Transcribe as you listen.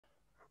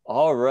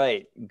All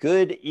right.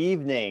 Good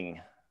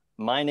evening.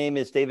 My name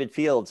is David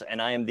Fields, and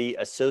I am the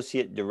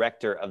Associate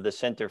Director of the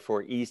Center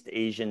for East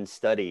Asian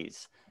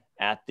Studies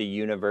at the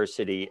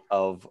University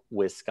of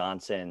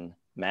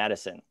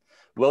Wisconsin-Madison.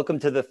 Welcome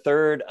to the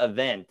third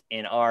event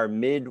in our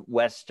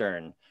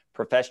Midwestern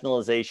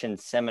Professionalization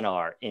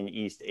Seminar in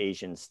East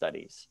Asian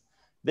Studies.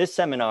 This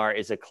seminar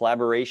is a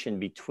collaboration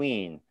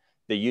between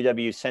the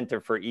UW Center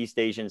for East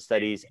Asian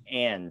Studies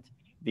and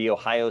The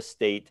Ohio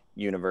State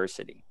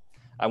University.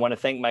 I want to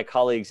thank my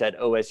colleagues at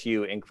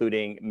OSU,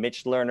 including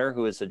Mitch Lerner,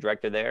 who is the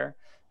director there,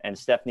 and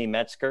Stephanie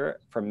Metzger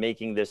for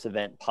making this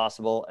event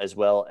possible, as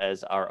well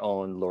as our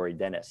own Lori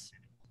Dennis.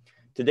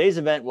 Today's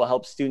event will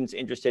help students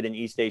interested in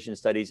East Asian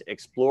Studies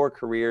explore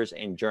careers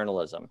in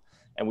journalism,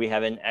 and we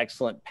have an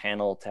excellent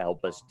panel to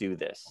help us do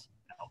this.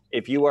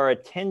 If you are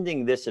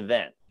attending this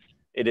event,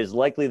 it is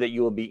likely that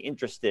you will be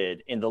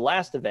interested in the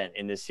last event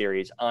in this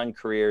series on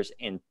careers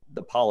in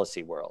the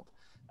policy world.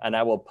 And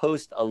I will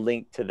post a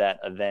link to that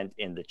event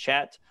in the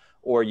chat,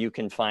 or you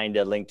can find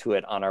a link to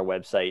it on our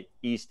website,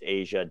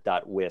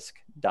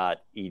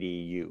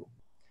 eastasia.wisc.edu.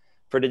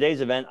 For today's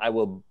event, I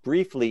will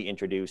briefly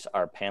introduce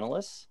our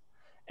panelists,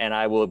 and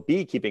I will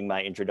be keeping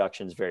my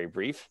introductions very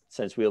brief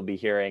since we'll be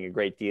hearing a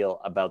great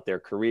deal about their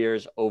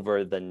careers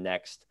over the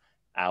next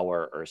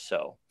hour or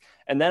so.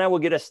 And then I will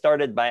get us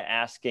started by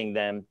asking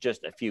them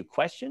just a few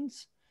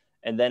questions.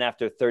 And then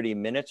after 30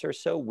 minutes or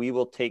so, we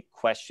will take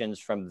questions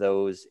from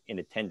those in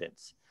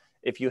attendance.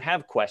 If you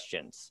have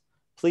questions,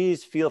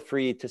 please feel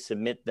free to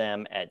submit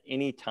them at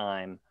any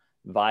time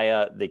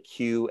via the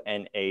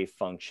Q&A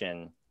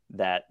function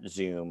that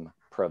Zoom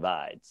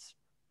provides.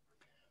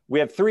 We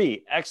have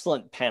three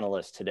excellent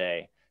panelists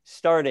today,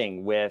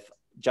 starting with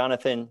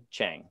Jonathan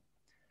Cheng.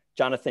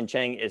 Jonathan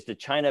Cheng is the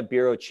China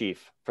Bureau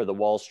Chief for the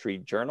Wall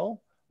Street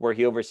Journal, where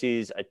he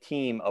oversees a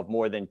team of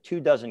more than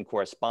 24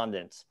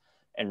 correspondents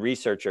and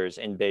researchers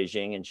in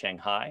Beijing and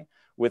Shanghai,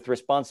 with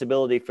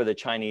responsibility for the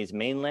Chinese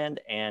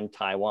mainland and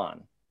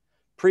Taiwan.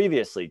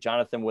 Previously,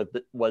 Jonathan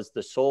was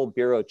the sole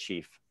bureau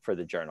chief for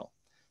the journal.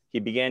 He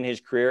began his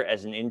career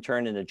as an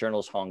intern in the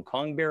journal's Hong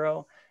Kong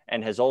bureau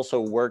and has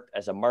also worked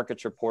as a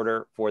markets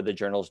reporter for the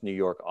journal's New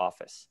York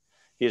office.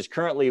 He is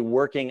currently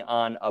working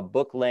on a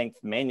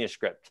book-length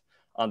manuscript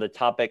on the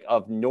topic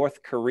of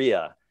North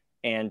Korea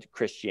and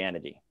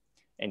Christianity.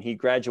 And he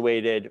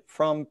graduated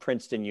from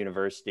Princeton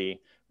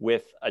University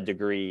with a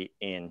degree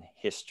in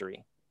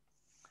history.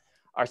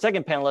 Our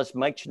second panelist,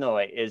 Mike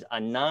Chinoy, is a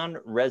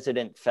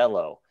non-resident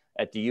fellow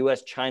at the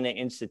U.S.-China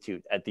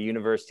Institute at the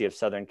University of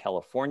Southern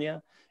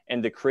California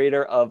and the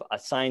creator of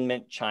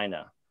Assignment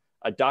China,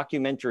 a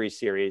documentary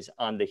series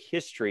on the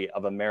history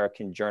of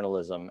American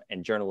journalism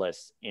and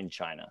journalists in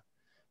China.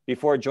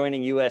 Before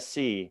joining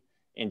USC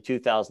in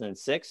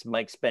 2006,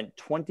 Mike spent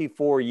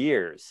 24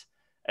 years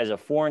as a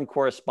foreign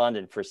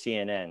correspondent for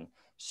CNN,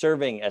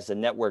 serving as the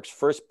network's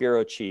first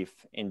bureau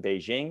chief in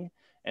Beijing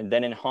and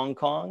then in Hong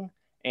Kong,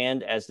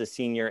 and as the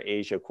senior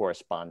Asia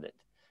correspondent.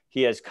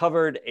 He has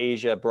covered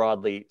Asia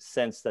broadly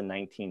since the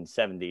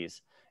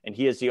 1970s, and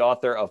he is the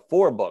author of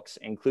 4 books,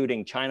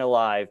 including China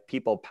Live,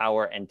 People,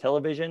 Power, and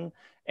Television,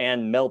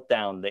 and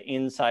Meltdown, the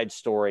inside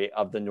story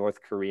of the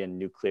North Korean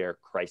nuclear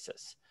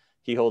crisis.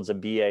 He holds a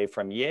BA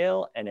from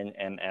Yale and an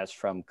MS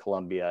from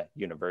Columbia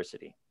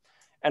University.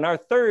 And our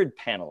third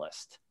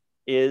panelist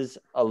is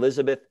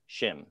Elizabeth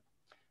Shim.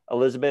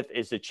 Elizabeth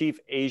is the chief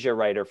Asia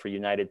writer for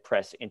United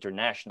Press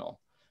International.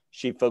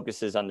 She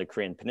focuses on the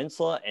Korean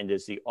Peninsula and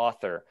is the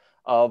author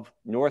of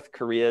North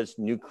Korea's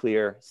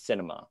Nuclear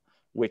Cinema,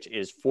 which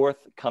is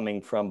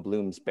forthcoming from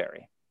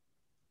Bloomsbury.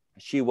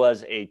 She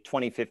was a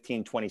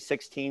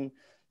 2015-2016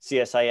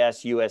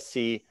 CSIS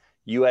USC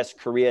US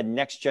Korea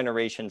Next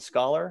Generation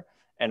Scholar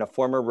and a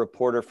former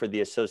reporter for the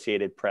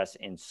Associated Press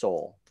in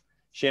Seoul.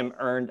 Shim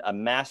earned a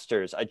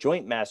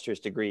joint master's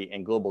degree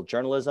in global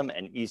journalism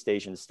and East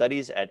Asian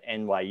studies at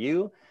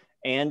NYU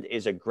and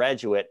is a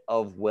graduate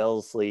of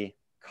Wellesley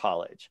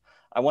College.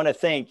 I want to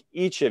thank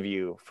each of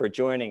you for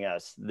joining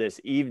us this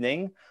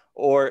evening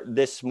or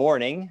this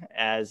morning,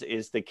 as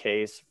is the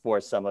case for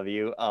some of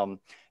you.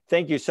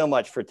 Thank you so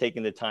much for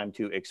taking the time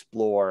to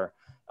explore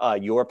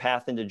your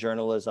path into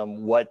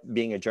journalism, what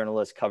being a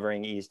journalist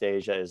covering East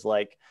Asia is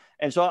like.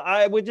 And so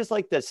I would just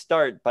like to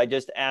start by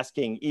just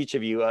asking each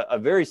of you a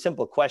very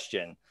simple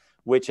question,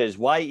 which is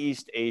why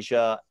East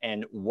Asia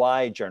and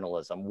why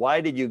journalism? Why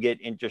did you get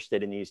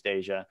interested in East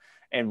Asia?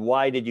 And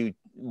why did you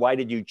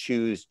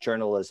choose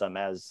journalism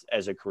as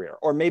a career?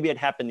 Or maybe it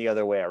happened the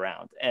other way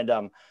around. And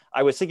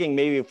I was thinking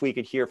maybe if we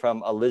could hear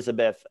from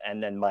Elizabeth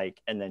and then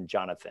Mike and then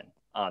Jonathan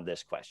on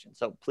this question.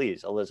 So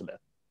please, Elizabeth.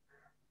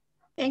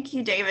 Thank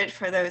you, David,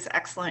 for those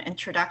excellent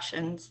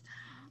introductions.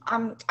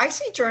 I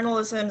see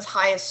journalism's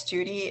highest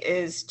duty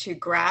is to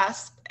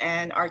grasp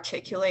and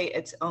articulate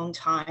its own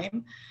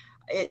time.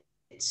 It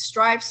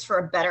strives for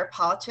a better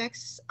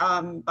politics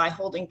by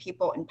holding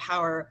people in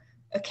power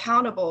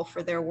accountable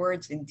for their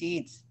words and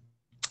deeds.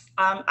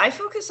 I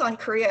focus on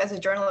Korea as a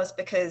journalist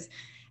because,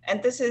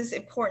 and this is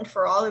important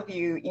for all of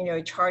you,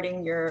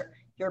 charting your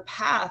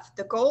path,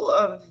 the goal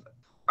of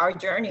our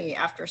journey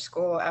after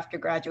school, after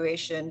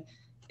graduation,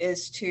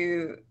 is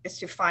to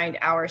find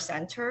our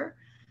center.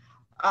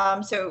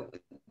 So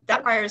that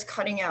requires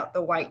cutting out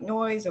the white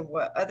noise of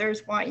what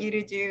others want you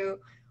to do,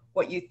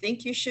 what you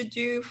think you should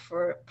do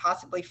for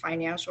possibly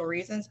financial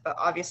reasons, but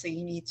obviously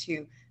you need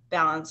to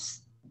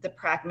balance the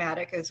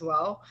pragmatic as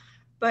well.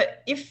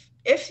 But if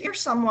you're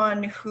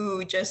someone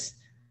who just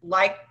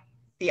like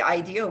the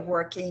idea of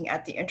working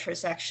at the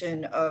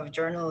intersection of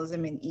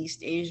journalism in East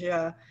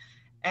Asia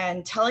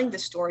and telling the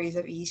stories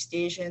of East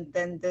Asia,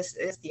 then this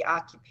is the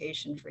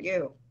occupation for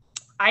you.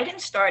 I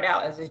didn't start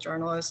out as a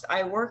journalist.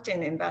 I worked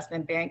in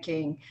investment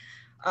banking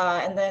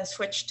and then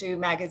switched to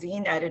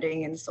magazine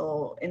editing. And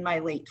so in my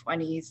late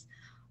 20s,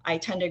 I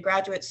attended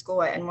graduate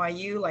school at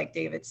NYU, like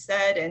David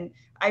said, and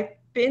I've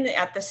been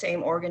at the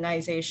same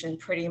organization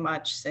pretty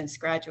much since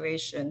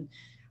graduation.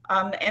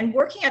 And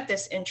working at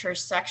this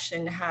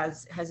intersection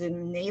has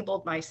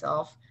enabled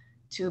myself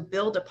to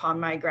build upon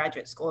my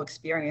graduate school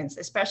experience,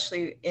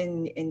 especially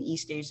in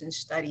East Asian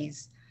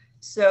studies.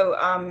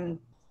 So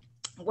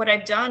what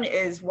I've done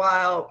is,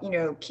 while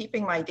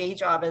keeping my day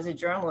job as a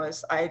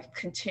journalist, I've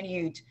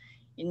continued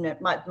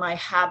my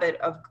habit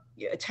of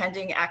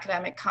attending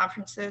academic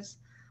conferences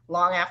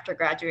long after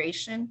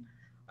graduation,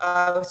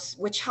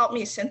 which helped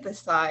me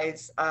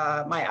synthesize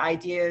my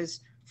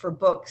ideas for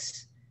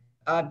books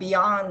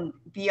beyond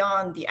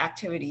the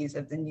activities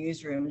of the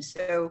newsroom.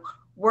 So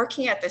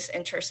working at this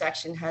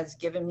intersection has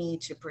given me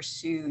to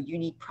pursue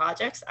unique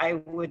projects I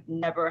would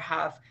never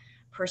have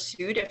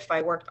pursued if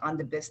I worked on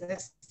the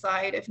business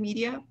side of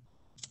media.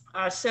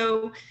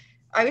 So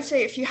I would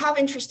say, if you have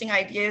interesting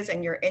ideas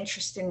and you're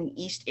interested in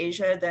East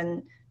Asia,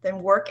 then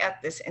work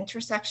at this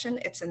intersection.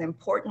 It's an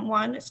important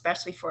one,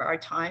 especially for our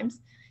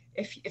times.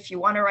 If you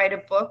want to write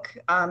a book,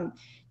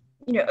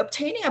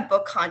 obtaining a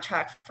book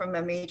contract from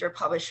a major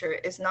publisher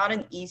is not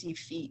an easy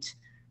feat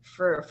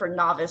for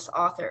novice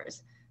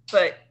authors.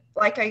 But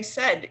like I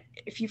said,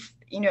 if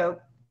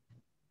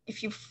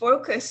you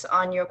focus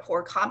on your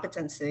core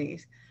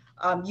competencies,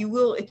 you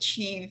will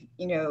achieve,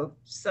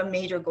 some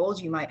major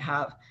goals you might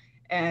have.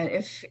 And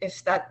if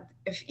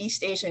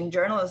East Asian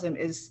journalism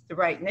is the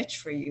right niche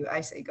for you,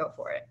 I say go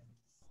for it.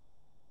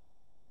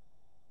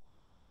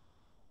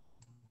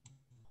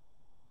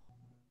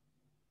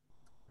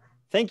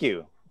 Thank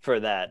you for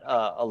that,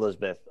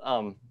 Elizabeth.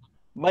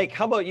 Mike,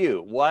 how about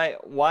you?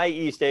 Why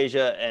East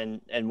Asia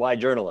and why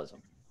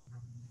journalism?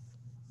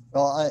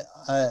 Well,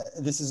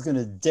 this is going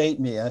to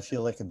date me. I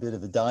feel like a bit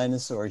of a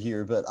dinosaur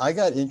here, but I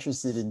got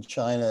interested in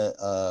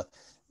China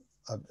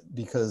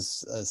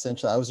because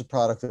essentially I was a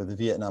product of the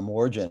Vietnam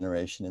War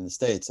generation in the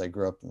States. I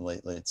grew up in the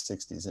late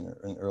 60s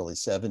and early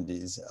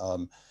 70s,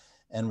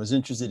 and was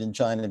interested in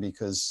China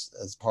because,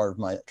 as part of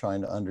my trying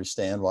to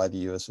understand why the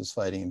US was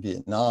fighting in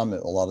Vietnam,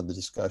 a lot of the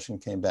discussion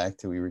came back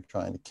to we were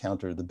trying to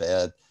counter the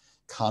bad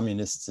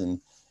communists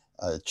in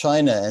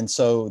China. And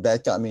so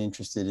that got me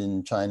interested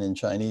in China and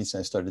Chinese.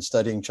 And I started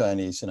studying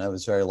Chinese, and I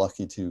was very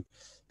lucky to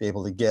be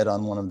able to get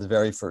on one of the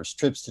very first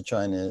trips to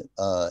China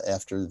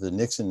after the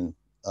Nixon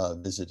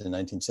visit in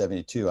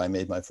 1972. I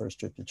made my first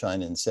trip to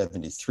China in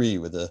 73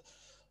 with a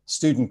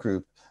student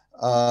group.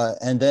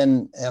 And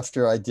then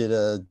after I did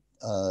a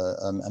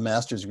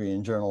master's degree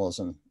in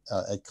journalism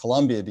at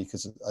Columbia,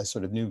 because I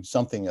sort of knew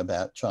something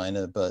about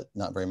China, but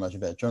not very much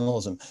about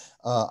journalism,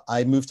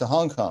 I moved to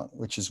Hong Kong,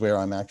 which is where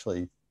I'm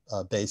actually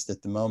based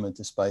at the moment,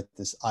 despite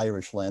this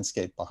Irish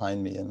landscape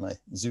behind me in my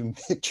Zoom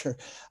picture.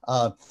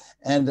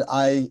 And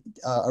I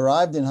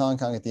arrived in Hong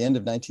Kong at the end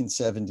of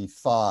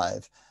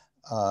 1975.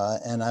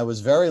 And I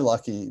was very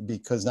lucky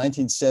because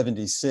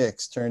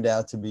 1976 turned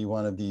out to be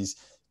one of these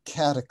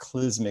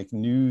cataclysmic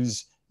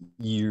news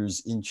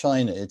years in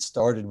China. It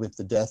started with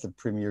the death of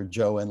Premier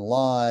Zhou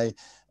Enlai.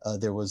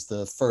 There was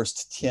the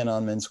first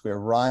Tiananmen Square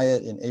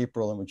riot in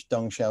April, in which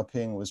Deng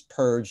Xiaoping was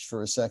purged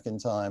for a second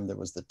time. There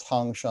was the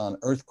Tangshan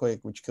earthquake,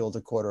 which killed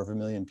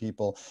 250,000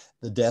 people,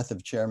 the death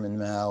of Chairman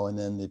Mao, and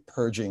then the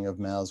purging of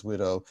Mao's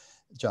widow,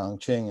 Jiang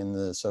Qing, and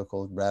the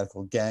so-called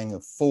radical Gang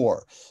of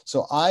Four.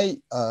 So I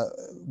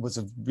was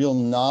a real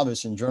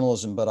novice in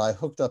journalism, but I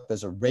hooked up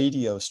as a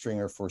radio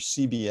stringer for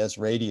CBS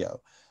radio.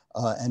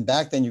 And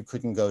back then you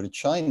couldn't go to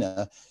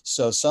China.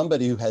 So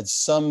somebody who had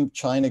some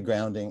China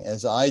grounding,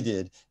 as I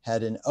did,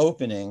 had an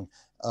opening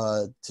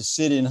to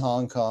sit in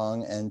Hong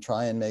Kong and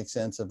try and make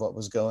sense of what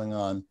was going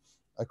on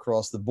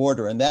across the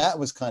border. And that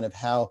was kind of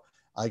how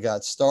I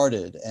got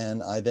started.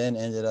 And I then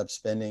ended up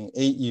spending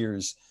 8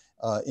 years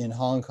in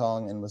Hong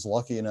Kong, and was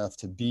lucky enough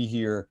to be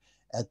here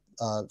at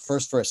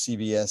first for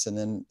CBS, and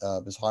then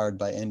was hired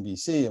by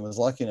NBC, and was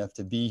lucky enough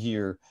to be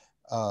here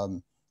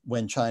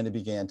when China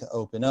began to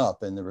open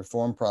up and the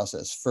reform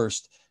process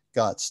first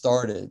got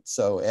started.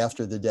 So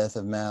after the death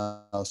of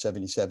Mao,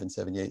 77,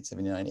 78,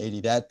 79,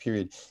 80, that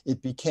period,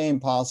 it became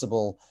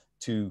possible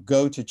to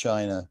go to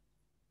China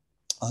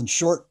on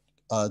short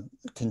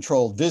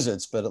controlled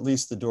visits, but at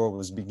least the door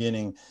was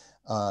beginning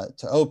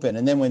to open.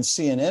 And then when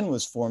CNN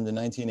was formed in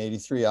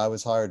 1983, I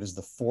was hired as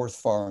the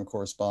 4th foreign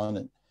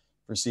correspondent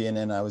for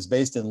CNN. I was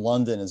based in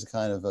London as a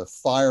kind of a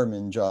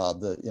fireman job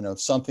that, you know,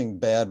 if something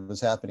bad was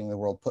happening in the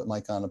world, put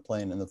Mike on a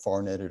plane and the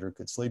foreign editor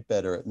could sleep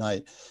better at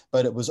night.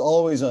 But it was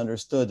always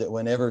understood that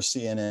whenever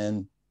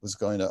CNN was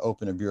going to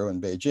open a bureau in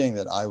Beijing,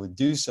 that I would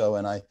do so.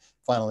 And I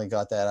finally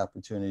got that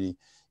opportunity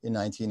in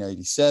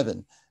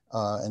 1987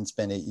 and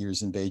spent 8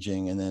 years in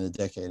Beijing and then a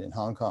decade in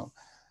Hong Kong.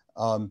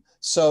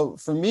 So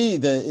for me,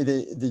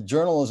 the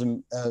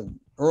journalism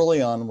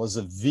early on was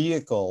a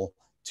vehicle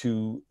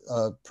to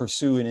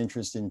pursue an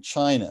interest in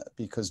China,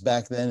 because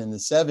back then in the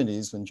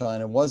 70s, when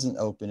China wasn't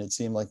open, it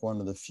seemed like one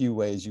of the few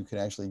ways you could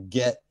actually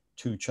get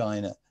to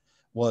China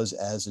was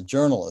as a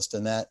journalist.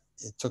 And that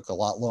it took a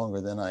lot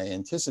longer than I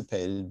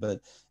anticipated, but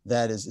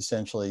that is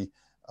essentially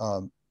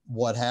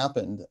what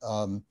happened.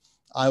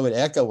 I would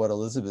echo what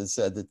Elizabeth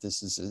said, that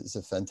this is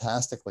a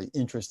fantastically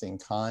interesting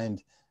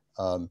kind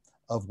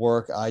of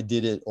work. I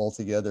did it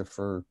altogether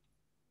for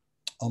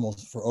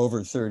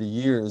over 30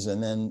 years.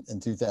 And then in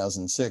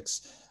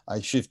 2006, I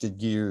shifted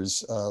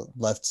gears,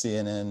 left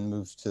CNN,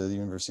 moved to the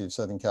University of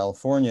Southern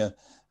California.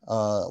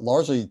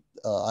 Largely,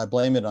 I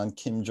blame it on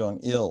Kim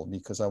Jong-il,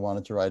 because I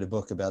wanted to write a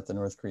book about the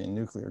North Korean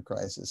nuclear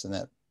crisis, and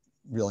that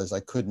realized I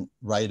couldn't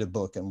write a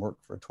book and work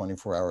for a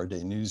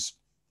 24-hour-a-day news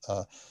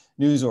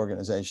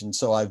organization.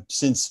 So I've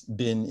since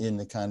been in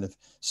the kind of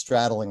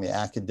straddling the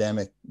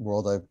academic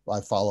world. I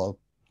follow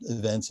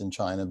events in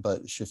China,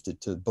 but shifted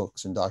to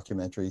books and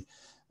documentary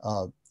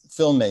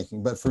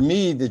filmmaking. But for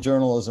me, the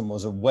journalism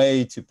was a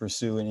way to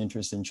pursue an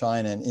interest in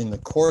China. And in the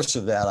course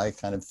of that, I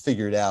kind of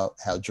figured out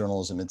how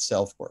journalism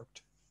itself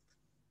worked.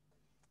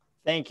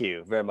 Thank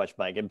you very much,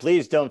 Mike. And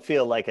please don't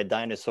feel like a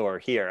dinosaur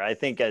here. I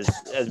think as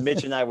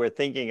Mitch and I were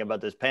thinking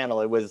about this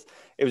panel, it was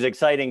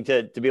exciting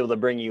to be able to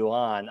bring you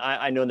on.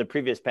 I know in the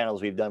previous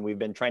panels we've done, we've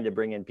been trying to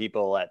bring in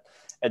people at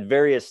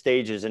various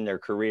stages in their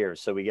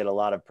careers, so we get a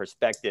lot of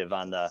perspective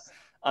on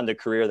the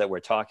career that we're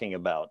talking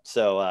about.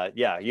 So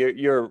yeah,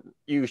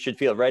 you should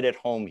feel right at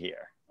home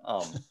here.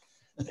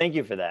 Thank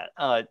you for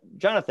that.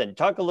 Jonathan,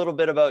 talk a little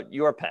bit about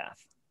your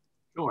path.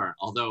 Sure.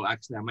 Although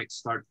actually, I might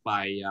start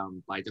by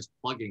just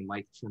plugging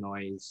Mike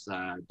Chinoy's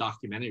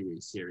documentary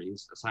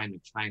series,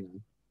 Assignment China.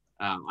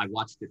 I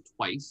watched it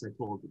twice. I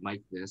told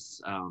Mike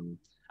this.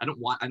 I don't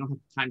have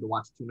time to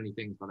watch too many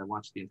things, but I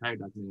watched the entire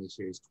documentary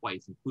series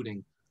twice,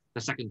 including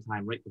the second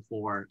time right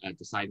before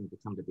deciding to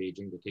come to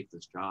Beijing to take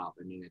this job.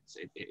 I mean,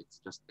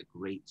 it's just a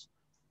great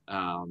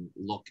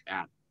look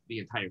at the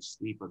entire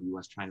sweep of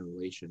U.S.-China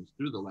relations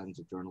through the lens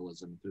of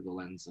journalism, through the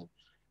lens of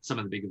some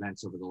of the big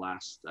events over the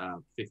last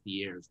 50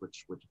 years,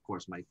 which of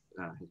course Mike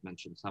has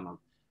mentioned some of.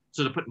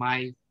 So to put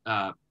my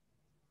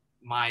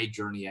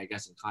journey, I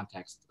guess, in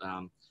context,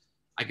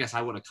 I guess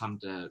I would have come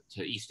to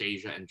East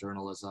Asia and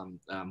journalism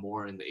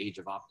more in the age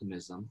of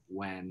optimism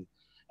when,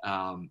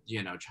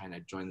 China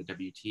joined the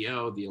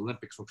WTO, the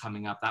Olympics were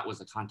coming up. That was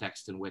the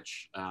context in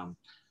which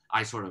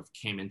I sort of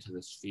came into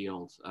this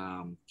field,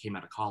 came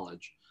out of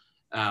college.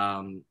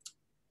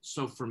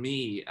 So for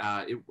me,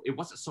 it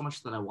wasn't so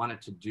much that I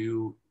wanted to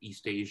do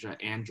East Asia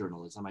and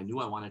journalism. I knew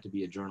I wanted to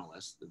be a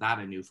journalist. That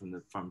I knew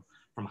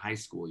from high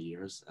school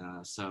years.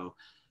 So,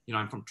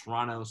 I'm from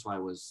Toronto, so I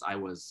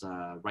was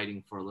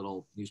writing for a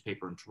little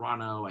newspaper in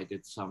Toronto. I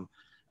did some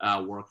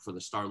work for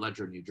the Star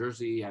Ledger in New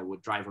Jersey. I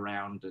would drive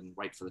around and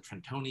write for the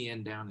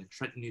Trentonian down in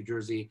Trenton, New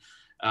Jersey.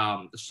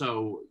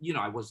 So,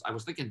 I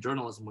was thinking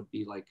journalism would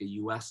be like a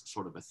US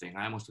sort of a thing.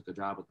 I almost took a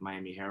job with the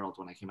Miami Herald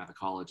when I came out of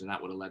college, and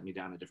that would have led me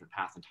down a different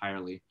path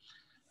entirely.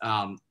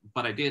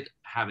 But I did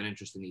have an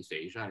interest in East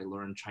Asia. I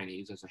learned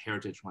Chinese as a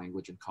heritage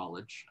language in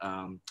college.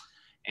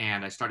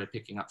 And I started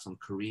picking up some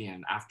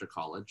Korean after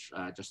college,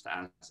 just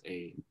as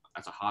a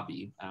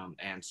hobby.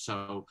 And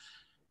so,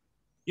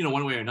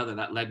 one way or another,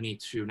 that led me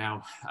to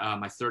now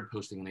my third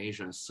posting in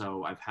Asia.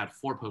 So I've had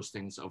 4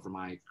 postings over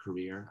my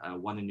career,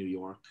 one in New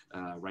York,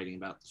 writing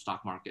about the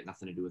stock market,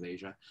 nothing to do with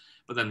Asia,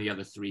 but then the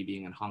other 3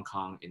 being in Hong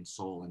Kong, in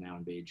Seoul, and now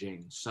in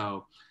Beijing.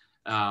 So,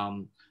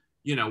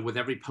 with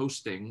every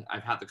posting,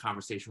 I've had the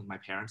conversation with my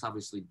parents,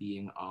 obviously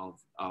being of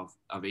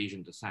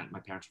Asian descent. My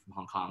parents are from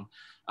Hong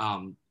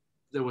Kong.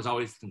 There was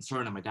always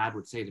concern, and my dad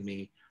would say to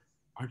me,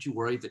 aren't you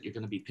worried that you're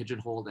going to be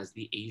pigeonholed as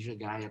the Asia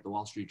guy at the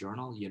Wall Street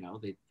Journal?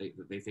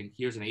 They think,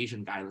 here's an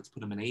Asian guy, let's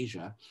put him in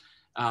Asia.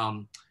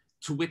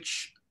 To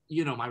which,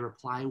 my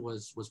reply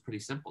was pretty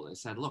simple. I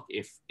said, look,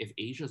 if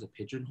Asia is a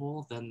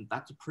pigeonhole, then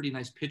that's a pretty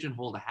nice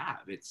pigeonhole to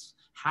have. It's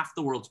half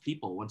the world's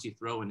people once you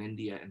throw in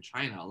India and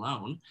China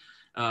alone,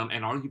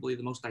 and arguably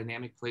the most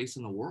dynamic place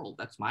in the world.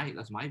 That's my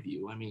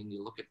view. I mean,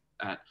 you look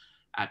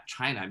at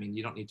China, I mean,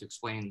 you don't need to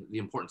explain the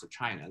importance of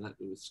China.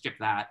 Skip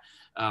that.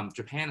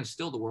 Japan is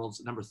still the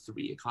world's number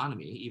 3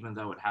 economy, even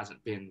though it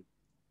hasn't been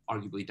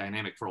arguably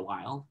dynamic for a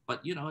while.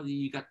 But,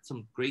 you got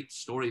some great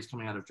stories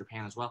coming out of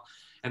Japan as well.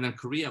 And then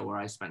Korea, where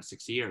I spent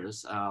 6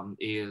 years,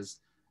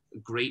 is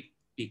great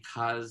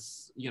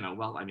because,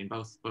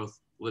 both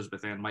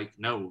Elizabeth and Mike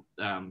know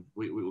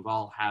we've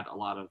all had a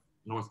lot of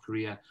North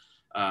Korea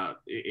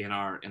in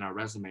our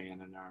resume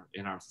and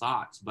in our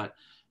thoughts. But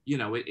you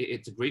know,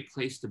 it's a great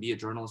place to be a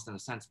journalist in a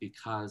sense,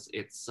 because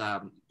it's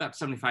about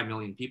 75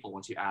 million people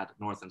once you add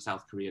North and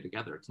South Korea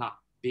together. It's not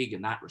big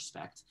in that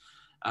respect.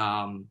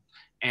 And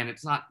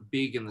it's not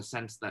big in the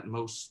sense that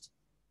most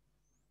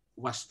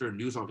Western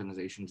news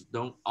organizations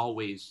don't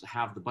always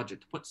have the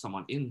budget to put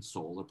someone in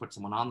Seoul or put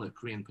someone on the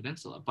Korean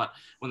Peninsula. But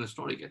when the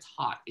story gets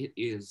hot, it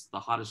is the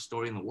hottest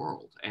story in the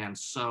world. And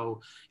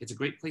so it's a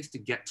great place to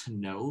get to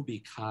know,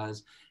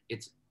 because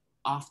it's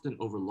often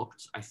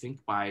overlooked, I think,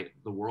 by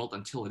the world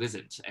until it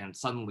isn't. And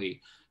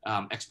suddenly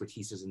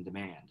expertise is in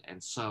demand.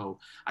 And so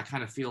I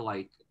kind of feel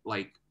like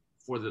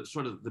for the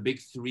sort of the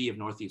big three of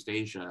Northeast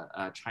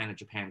Asia, China,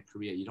 Japan,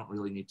 Korea, you don't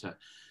really need to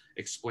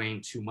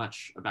explain too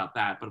much about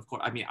that. But of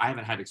course, I mean, I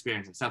haven't had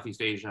experience in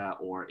Southeast Asia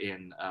or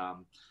in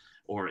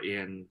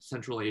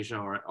Central Asia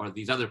or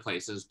these other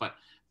places, but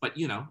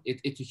you know,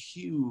 it's a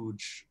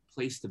huge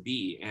place to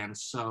be. And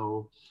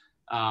so,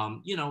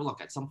 you know,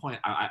 look, at some point,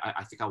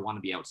 I think I want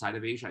to be outside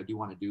of Asia. I do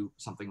want to do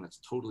something that's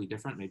totally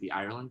different, maybe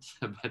Ireland,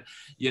 but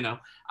you know,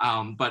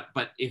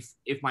 but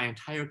if my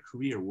entire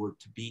career were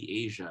to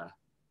be Asia,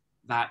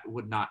 that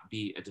would not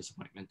be a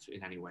disappointment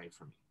in any way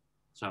for me.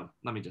 So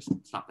let me just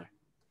stop there.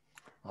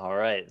 All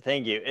right,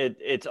 thank you.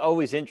 It's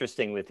always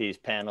interesting with these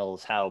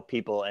panels how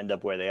people end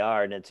up where they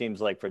are. And it seems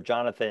like for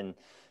Jonathan,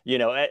 you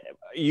know,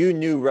 you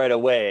knew right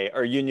away,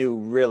 or you knew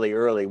really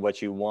early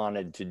what you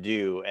wanted to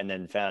do, and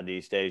then found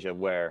East Asia,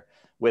 where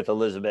with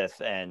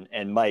Elizabeth and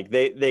Mike,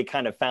 they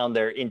kind of found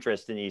their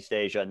interest in East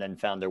Asia and then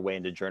found their way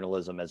into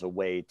journalism as a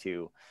way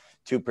to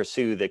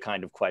pursue the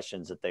kind of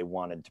questions that they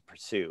wanted to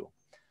pursue.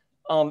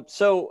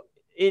 So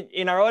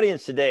in our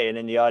audience today, and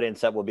in the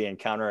audience that will be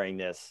encountering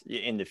this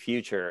in the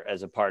future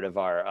as a part of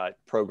our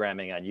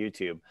programming on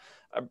YouTube,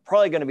 are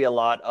probably going to be a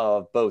lot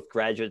of both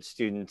graduate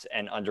students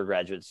and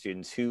undergraduate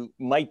students who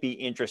might be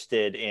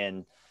interested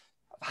in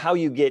how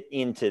you get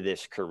into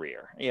this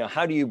career. You know,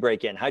 how do you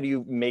break in? How do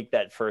you make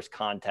that first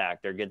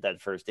contact or get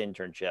that first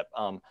internship?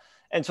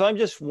 And so I'm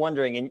just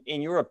wondering,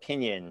 in your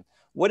opinion,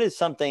 what is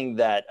something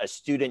that a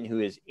student who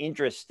is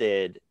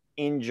interested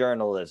in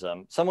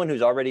journalism, someone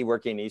who's already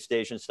working in East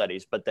Asian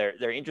studies, but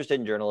they're interested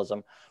in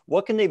journalism,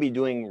 what can they be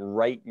doing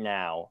right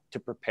now to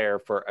prepare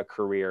for a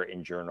career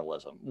in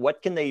journalism?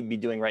 What can they be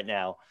doing right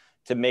now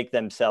to make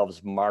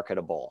themselves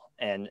marketable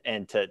and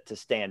to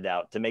stand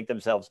out, to make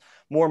themselves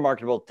more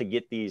marketable, to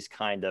get these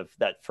kind of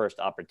that first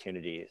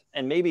opportunities?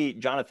 And maybe,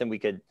 Jonathan, we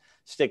could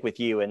stick with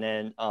you, and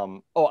then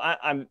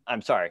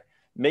I'm sorry,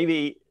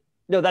 maybe,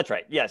 no, that's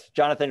right, yes,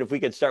 Jonathan, if we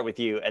could start with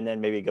you, and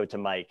then maybe go to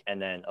Mike,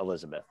 and then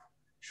Elizabeth.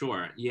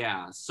 Sure.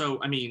 Yeah.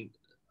 So, I mean,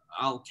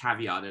 I'll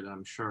caveat it, and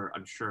I'm sure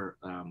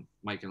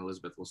Mike and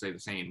Elizabeth will say the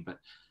same. But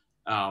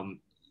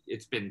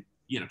it's been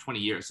 20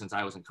 years since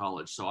I was in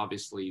college, so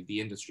obviously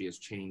the industry has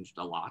changed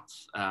a lot.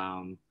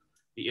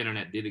 The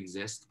internet did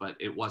exist, but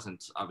it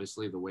wasn't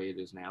obviously the way it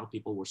is now.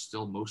 People were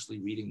still mostly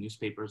reading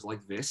newspapers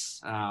like this.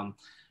 And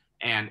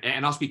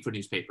I'll speak for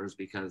newspapers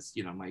because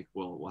Mike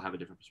will have a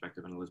different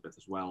perspective, and Elizabeth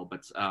as well.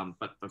 But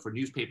for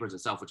newspapers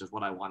itself, which is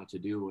what I wanted to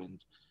do, and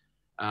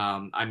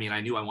I mean,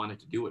 I knew I wanted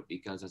to do it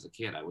because as a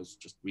kid, I was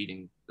just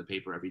reading the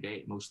paper every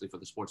day, mostly for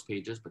the sports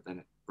pages, but then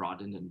it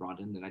broadened,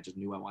 and I just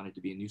knew I wanted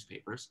to be in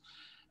newspapers.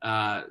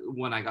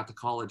 When I got to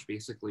college,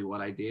 basically what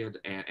I did,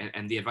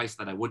 and the advice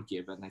that I would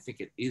give, and I think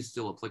it is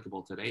still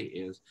applicable today,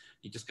 is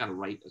you just got to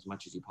write as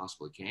much as you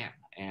possibly can.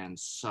 And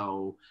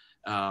so,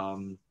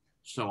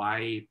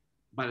 by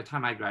the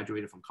time I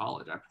graduated from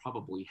college, I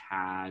probably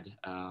had,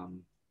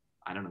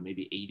 I don't know,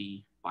 maybe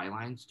 80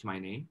 bylines to my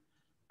name.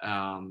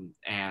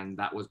 And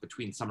that was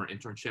between summer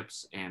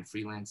internships and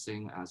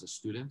freelancing as a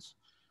student.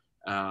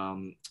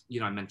 I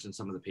mentioned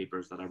some of the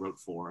papers that I wrote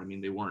for. I mean,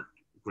 they weren't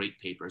great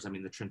papers. I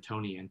mean, the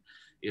Trentonian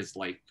is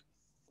like,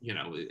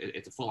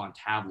 it's a full-on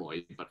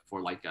tabloid, but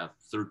for like a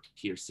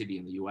third-tier city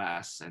in the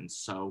US. And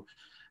so,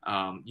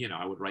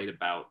 I would write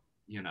about,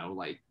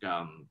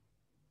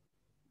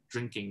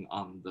 drinking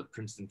on the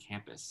Princeton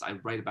campus. I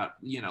write about,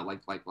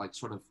 like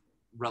sort of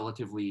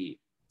relatively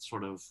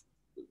sort of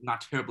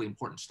not terribly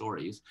important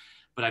stories,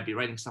 but I'd be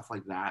writing stuff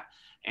like that.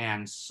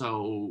 And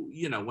so,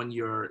 when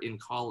you're in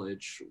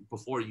college,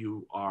 before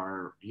you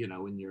are,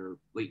 in your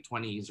late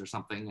 20s or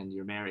something, and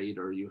you're married,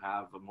 or you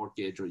have a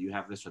mortgage, or you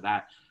have this or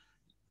that,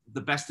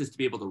 the best is to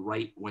be able to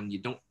write when you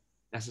don't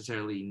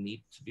necessarily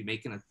need to be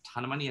making a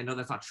ton of money. I know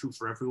that's not true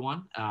for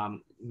everyone.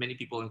 Many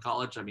people in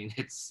college, I mean,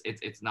 it's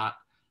not,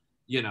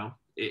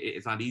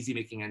 it's not easy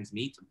making ends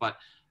meet, but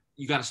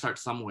you got to start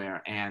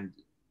somewhere. And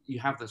you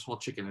have this whole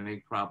chicken and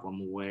egg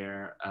problem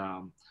where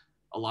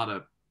a lot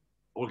of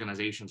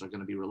organizations are going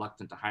to be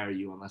reluctant to hire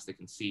you unless they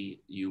can see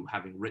you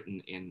having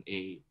written in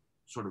a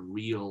sort of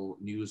real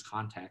news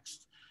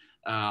context.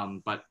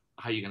 But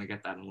how are you going to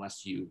get that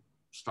unless you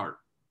start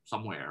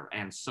somewhere?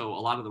 And so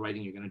a lot of the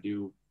writing you're going to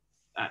do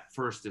at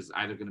first is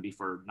either going to be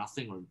for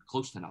nothing or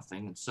close to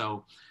nothing. And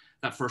so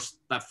that first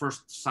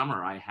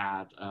summer I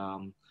had,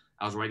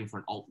 I was writing for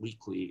an alt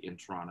weekly in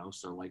Toronto.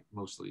 So like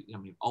mostly,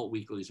 alt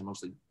weeklies are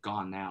mostly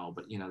gone now,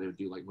 but they would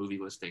do like movie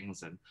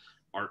listings and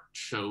art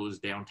shows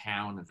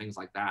downtown and things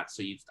like that.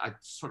 So I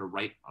sort of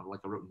write, like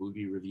I wrote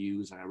movie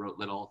reviews and I wrote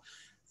little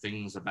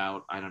things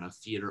about, I don't know,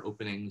 theater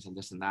openings and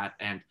this and that.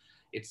 And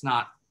it's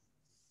not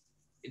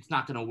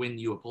going to win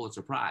you a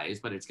Pulitzer Prize,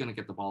 but it's going to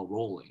get the ball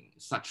rolling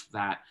such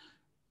that,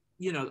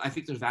 you know, I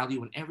think there's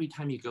value in every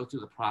time you go through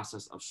the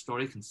process of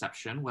story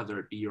conception, whether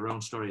it be your own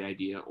story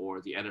idea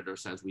or the editor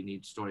says we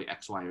need story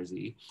X, Y, or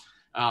Z,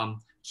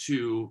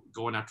 to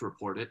going out to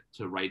report it,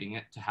 to writing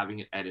it, to having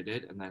it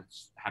edited, and then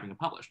having it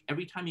published.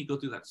 Every time you go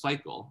through that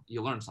cycle,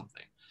 you learn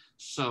something.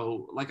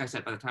 So like I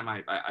said, by the time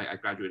I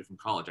graduated from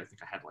college, I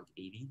think I had like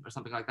 80 or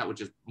something like that, which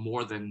is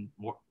more than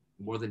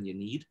you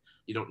need.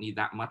 You don't need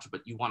that much,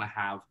 but you want to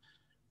have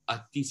a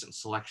decent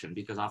selection,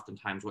 because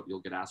oftentimes what you'll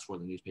get asked for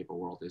in the newspaper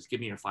world is give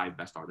me your 5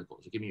 best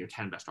articles, or give me your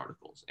 10 best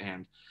articles.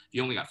 And if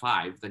you only got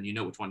 5, then you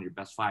know which one your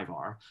best 5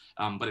 are.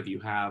 But if you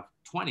have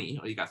 20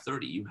 or you got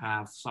 30, you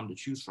have some to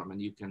choose from,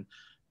 and you can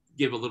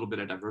give a little bit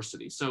of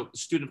diversity. So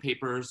student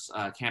papers,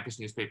 campus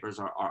newspapers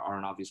are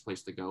an obvious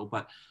place to go,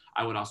 but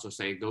I would also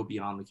say go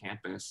beyond the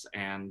campus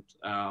and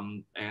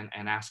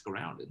ask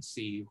around and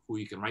see who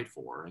you can write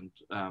for. And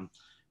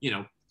you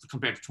know,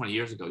 compared to 20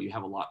 years ago, you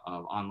have a lot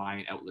of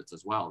online outlets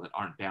as well that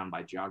aren't bound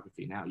by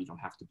geography now. You don't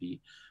have to be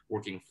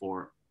working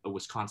for a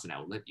Wisconsin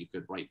outlet. You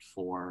could write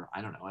for,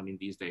 I don't know, I mean,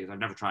 these days, I've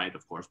never tried,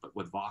 of course, but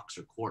with Vox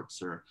or Quartz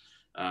or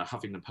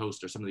Huffington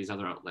Post or some of these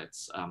other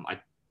outlets, I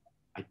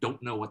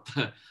don't know what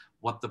the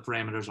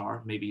parameters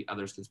are. Maybe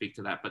others can speak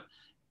to that. But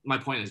my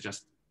point is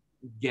just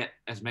get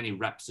as many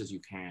reps as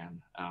you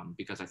can,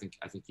 because I think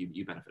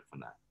you benefit from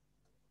that.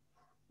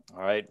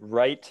 All right,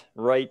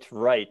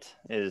 right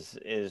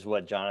is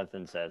what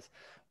Jonathan says.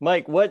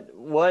 Mike,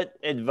 what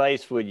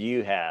advice would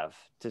you have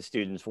to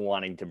students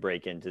wanting to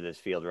break into this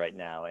field right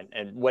now,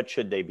 and what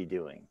should they be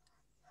doing?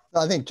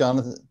 I think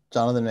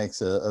Jonathan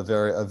makes a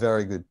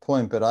very good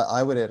point, but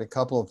I would add a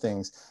couple of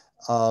things.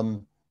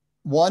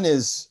 One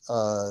is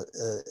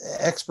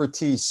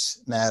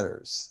expertise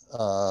matters.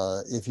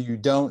 If you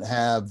don't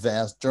have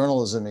vast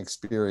journalism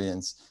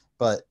experience,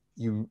 but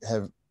you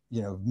have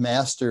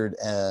mastered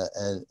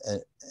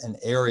an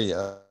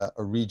area,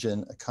 a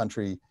region, a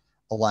country,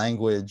 a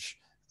language,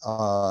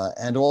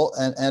 and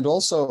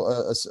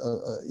also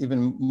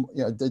even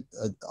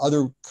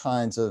other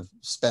kinds of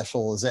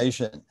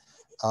specialization,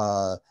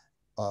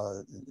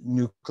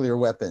 nuclear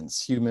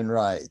weapons, human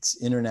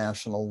rights,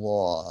 international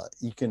law,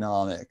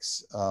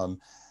 economics.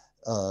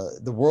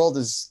 The world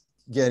is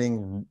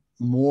getting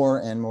more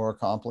and more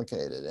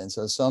complicated, and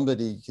so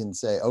somebody can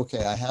say,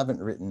 okay, I haven't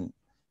written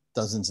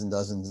dozens and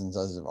dozens and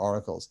dozens of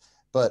articles,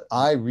 but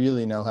I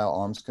really know how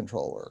arms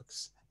control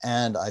works,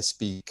 and I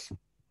speak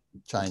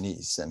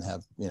Chinese and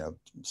have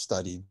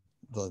studied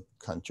the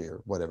country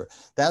or whatever.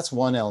 That's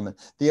one element.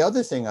 The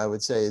other thing I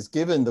would say is,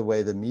 given the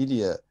way the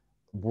media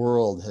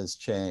world has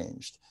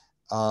changed,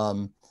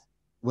 when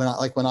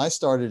I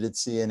started at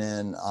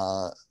CNN,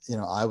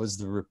 I was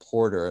the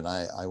reporter, and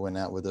I went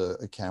out with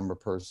a camera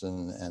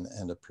person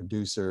and a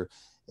producer,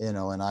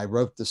 and I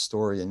wrote the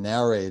story and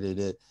narrated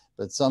it,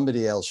 but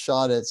somebody else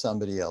shot it,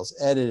 somebody else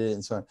edited it,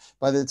 and so on.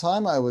 By the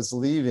time I was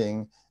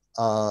leaving,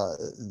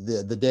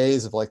 the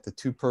days of like the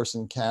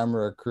 2-person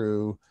camera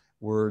crew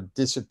were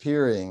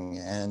disappearing,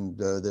 and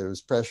there was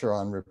pressure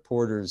on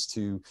reporters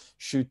to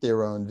shoot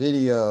their own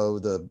video.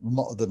 The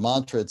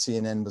mantra at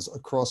CNN was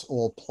across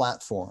all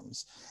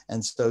platforms.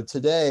 And so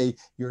today,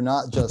 you're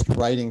not just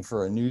writing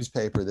for a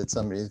newspaper that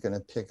somebody's going to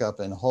pick up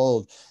and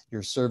hold.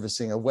 You're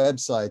servicing a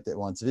website that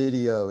wants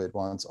video, it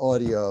wants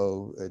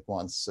audio, it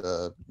wants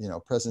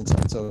presence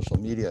on social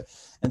media.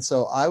 And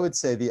so I would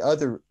say the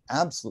other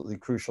absolutely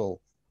crucial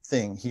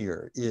thing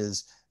here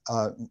is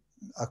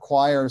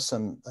acquire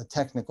some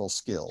technical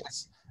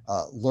skills,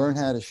 learn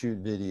how to shoot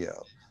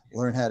video,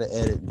 learn how to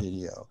edit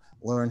video,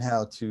 learn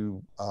how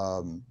to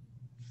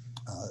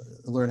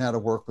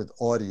work with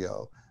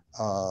audio,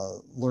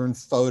 learn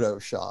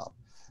Photoshop.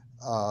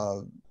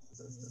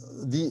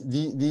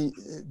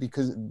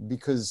 Because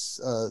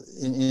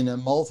in a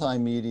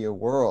multimedia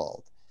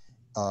world,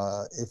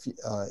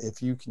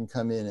 if you can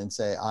come in and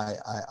say,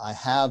 I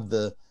have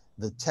the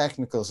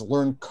technicals,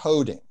 learn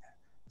coding,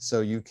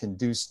 so you can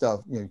do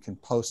stuff, you can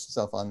post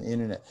stuff on the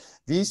internet.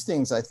 These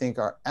things I think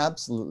are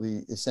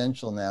absolutely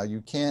essential now.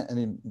 You can't,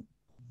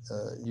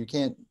 you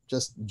can't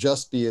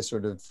just be a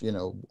sort of,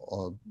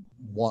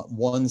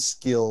 one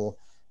skill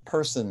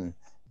person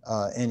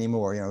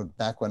anymore.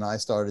 Back when I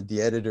started, the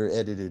editor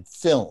edited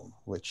film,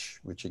 which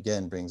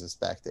again brings us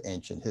back to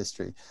ancient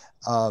history.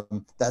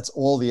 That's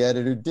all the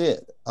editor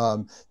did.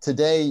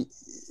 Today,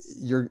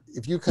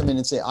 if you come in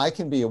and say, I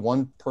can be a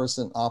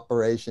one-person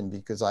operation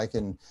because I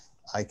can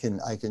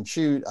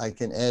shoot, I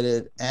can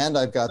edit, and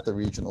I've got the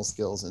regional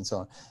skills and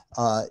so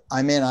on.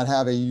 I may not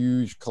have a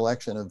huge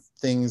collection of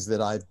things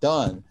that I've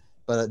done,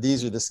 but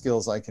these are the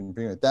skills I can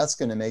bring. That's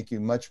going to make you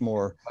much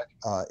more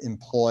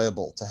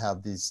employable to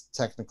have these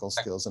technical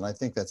skills. And I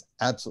think that's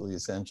absolutely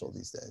essential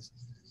these days.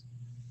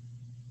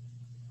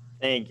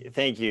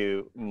 Thank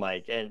you,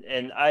 Mike.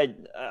 And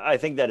I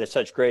think that is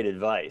such great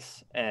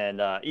advice.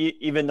 And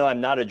even though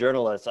I'm not a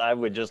journalist, I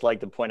would just like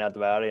to point out to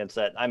my audience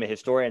that I'm a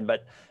historian,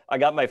 but I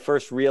got my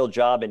first real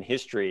job in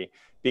history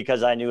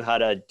because I knew how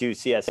to do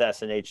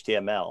CSS and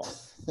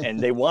HTML. And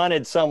they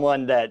wanted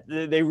someone that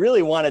they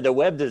really wanted a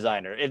web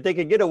designer. If they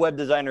could get a web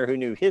designer who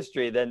knew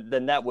history,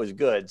 then that was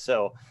good.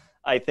 So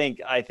I think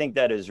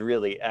that is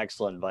really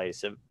excellent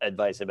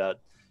advice about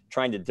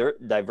trying to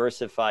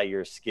diversify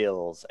your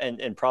skills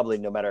and probably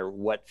no matter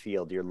what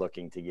field you're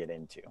looking to get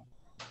into.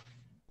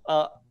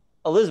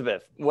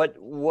 Elizabeth,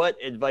 what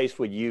advice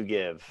would you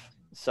give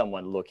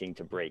someone looking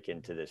to break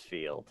into this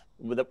field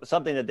with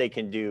something that they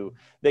can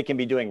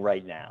be doing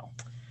right now?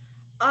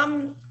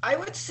 I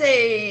would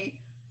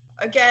say,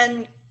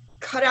 again,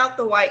 cut out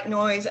the white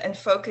noise and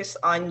focus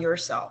on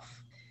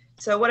yourself.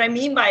 So what I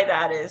mean by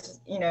that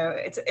is,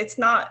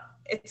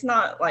 it's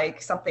not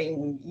like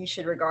something you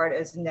should regard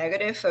as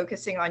negative,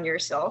 focusing on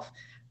yourself,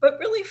 but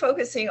really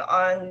focusing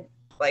on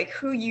like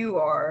who you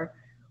are,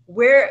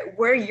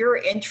 where your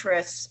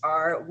interests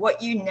are,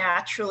 what you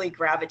naturally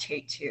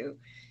gravitate to.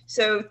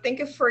 So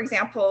think of, for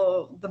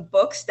example, the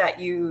books that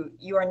you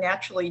are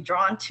naturally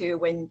drawn to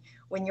when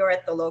you're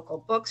at the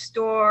local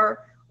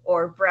bookstore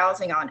or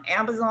browsing on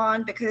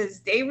Amazon, because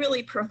they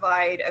really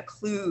provide a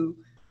clue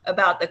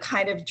about the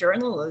kind of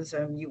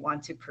journalism you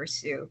want to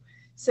pursue.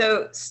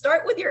 So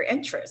start with your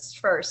interests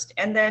first,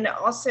 and then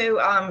also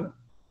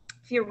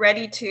if you're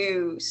ready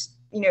to,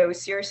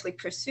 seriously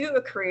pursue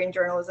a career in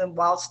journalism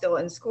while still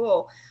in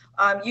school,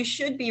 you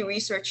should be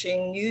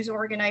researching news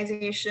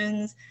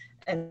organizations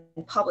and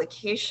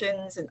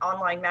publications and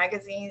online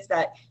magazines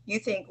that you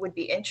think would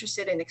be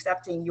interested in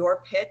accepting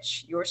your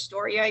pitch, your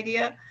story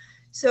idea.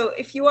 So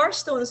if you are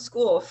still in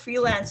school,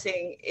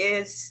 freelancing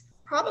is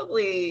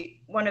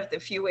probably one of the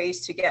few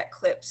ways to get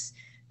clips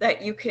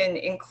that you can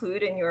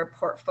include in your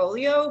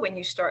portfolio when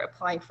you start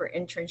applying for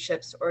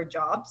internships or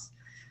jobs.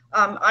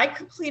 I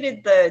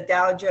completed the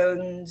Dow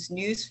Jones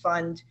News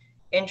Fund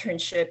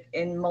internship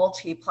in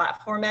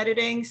multi-platform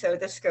editing. So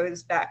this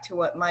goes back to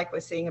what Mike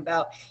was saying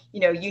about,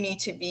 you need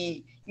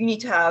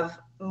to have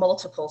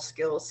multiple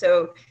skills.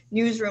 So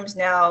newsrooms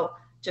now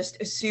just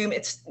assume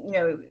it's,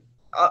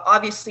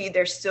 obviously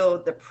there's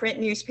still the print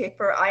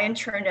newspaper. I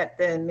interned at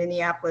the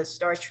Minneapolis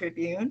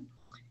Star-Tribune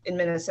in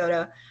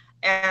Minnesota.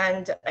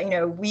 And,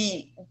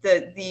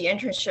 the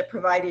internship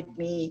provided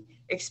me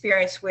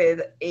experience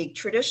with a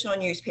traditional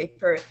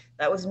newspaper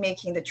that was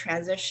making the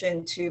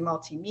transition to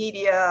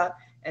multimedia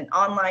and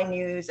online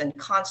news and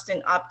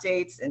constant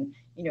updates and,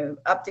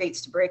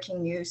 updates to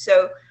breaking news.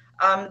 So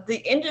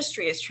the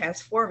industry is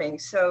transforming.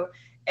 So,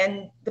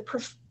 and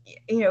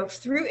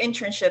through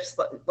internships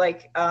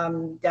like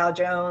Dow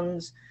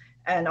Jones,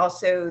 and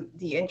also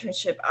the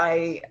internship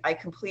I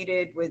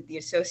completed with the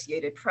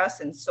Associated Press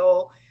in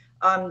Seoul,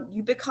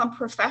 you become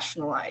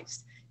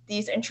professionalized.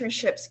 These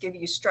internships give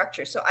you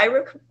structure. So I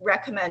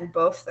recommend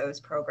both those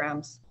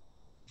programs.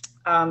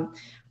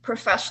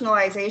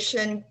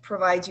 Professionalization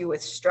provides you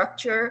with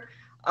structure.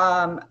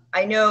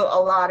 I know a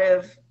lot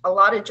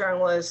of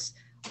journalists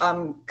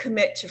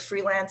commit to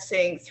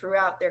freelancing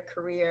throughout their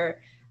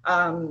career.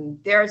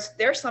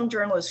 There's some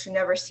journalists who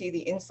never see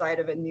the inside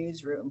of a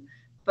newsroom.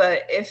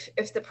 But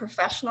if the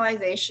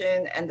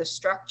professionalization and the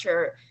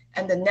structure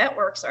and the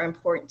networks are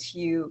important to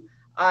you,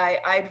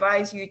 I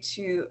advise you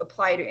to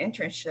apply to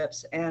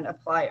internships and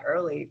apply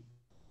early.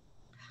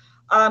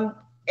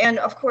 And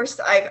of course,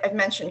 I've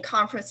mentioned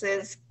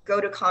conferences.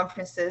 Go to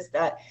conferences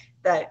that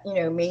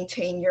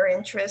maintain your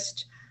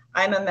interest.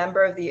 I'm a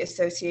member of the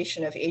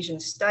Association of Asian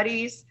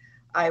Studies.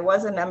 I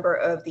was a member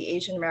of the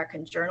Asian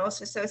American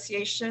Journalists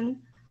Association.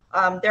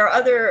 There are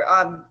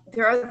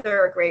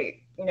other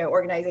great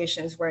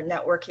organizations where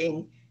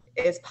networking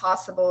is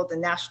possible. The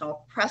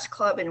National Press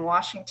Club in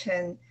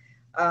Washington,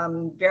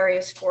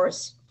 various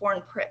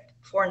foreign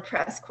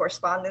press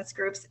correspondence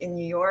groups in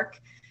New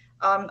York.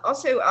 I've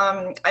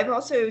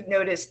also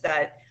noticed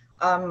that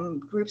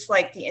groups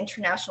like the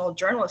International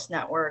Journalist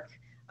Network,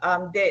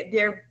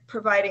 they're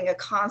providing a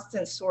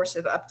constant source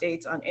of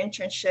updates on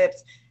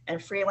internships and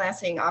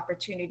freelancing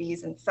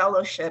opportunities and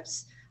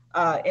fellowships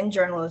in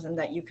journalism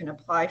that you can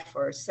apply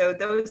for. So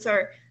those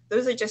are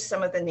just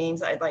some of the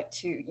names I'd like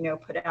to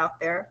put out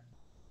there.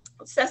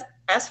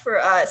 As for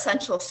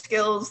essential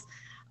skills,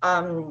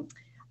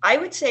 I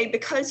would say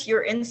because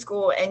you're in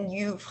school and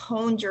you've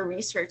honed your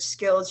research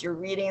skills, your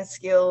reading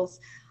skills,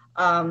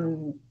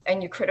 and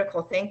your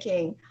critical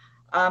thinking,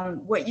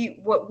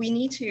 what we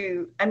need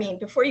to,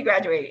 before you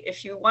graduate,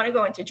 if you want to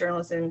go into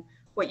journalism,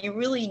 what you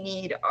really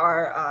need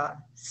are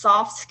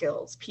soft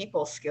skills,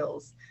 people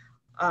skills.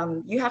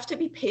 You have to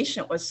be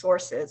patient with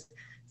sources.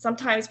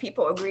 Sometimes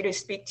people agree to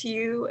speak to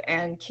you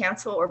and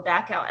cancel or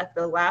back out at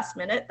the last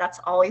minute. That's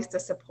always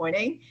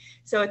disappointing.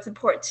 So it's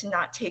important to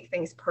not take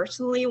things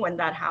personally when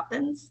that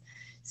happens.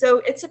 So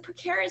it's a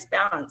precarious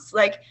balance.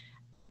 Like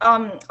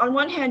on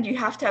one hand, you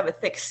have to have a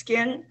thick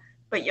skin,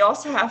 but you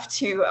also have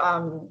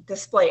to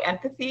display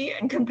empathy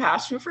and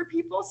compassion for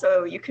people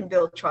so you can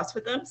build trust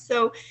with them.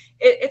 So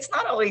it's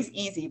not always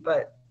easy,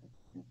 but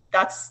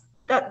that's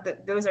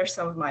those are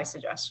some of my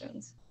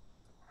suggestions.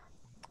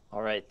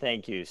 All right,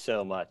 thank you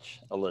so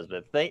much,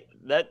 Elizabeth.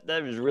 That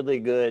was really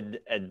good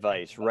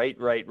advice.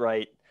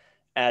 Write,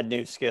 add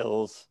new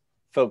skills,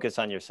 focus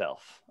on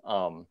yourself.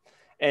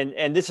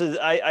 And this is,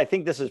 I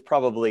think this is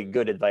probably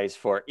good advice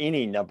for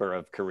any number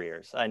of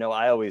careers. I know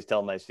I always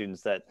tell my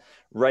students that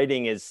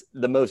writing is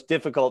the most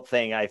difficult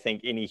thing I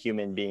think any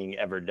human being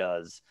ever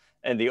does.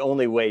 And the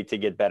only way to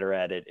get better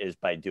at it is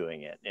by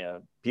doing it. You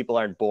know, people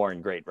aren't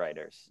born great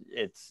writers.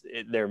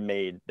 They're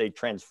made, they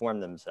transform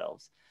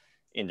themselves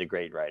into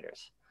great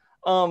writers.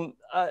 Our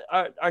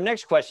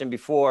next question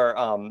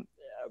before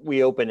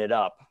we open it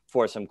up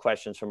for some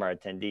questions from our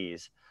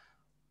attendees.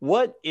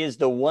 What is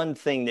the one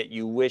thing that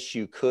you wish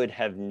you could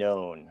have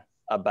known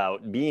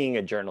about being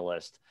a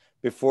journalist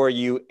before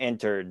you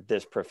entered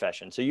this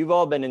profession? So you've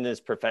all been in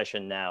this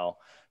profession now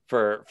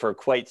for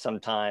quite some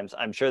time.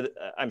 I'm sure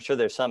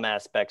there's some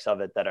aspects of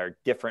it that are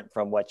different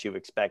from what you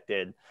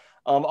expected.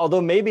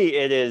 Although maybe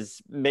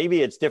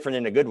it's different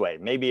in a good way.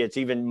 Maybe it's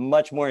even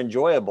much more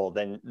enjoyable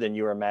than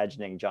you were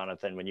imagining,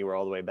 Jonathan, when you were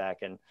all the way back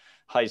in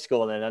high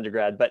school and then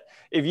undergrad. But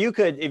if you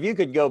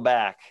could go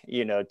back,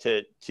 you know,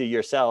 to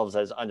yourselves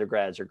as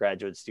undergrads or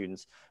graduate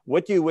students,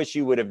 what do you wish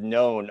you would have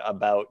known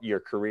about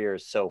your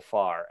careers so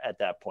far at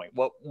that point?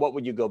 What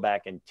would you go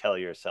back and tell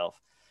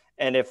yourself?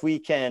 And if we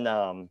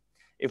can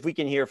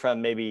hear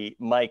from maybe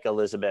Mike,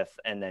 Elizabeth,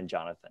 and then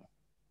Jonathan.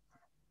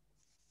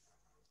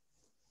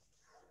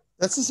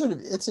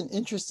 It's an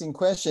interesting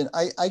question.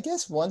 I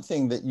guess one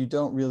thing that you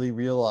don't really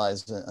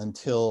realize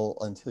until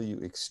you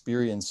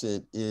experience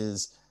it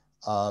is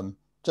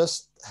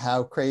just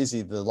how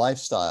crazy the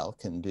lifestyle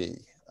can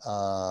be.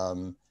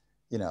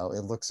 You know,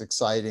 it looks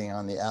exciting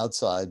on the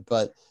outside,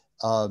 but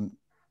I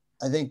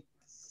think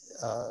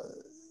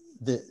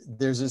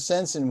there's a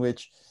sense in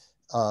which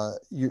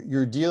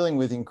you're dealing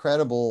with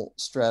incredible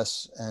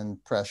stress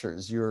and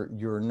pressures.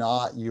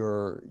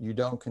 You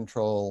don't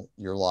control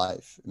your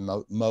life.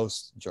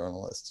 Most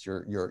journalists,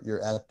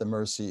 you're at the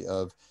mercy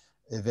of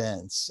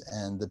events,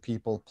 and the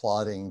people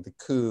plotting the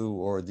coup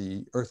or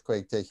the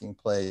earthquake taking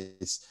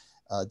place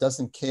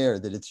doesn't care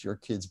that it's your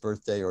kid's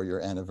birthday or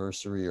your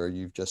anniversary or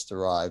you've just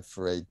arrived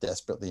for a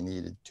desperately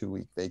needed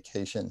 2-week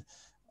vacation,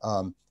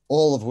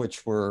 all of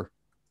which were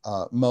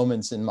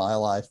moments in my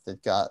life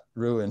that got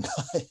ruined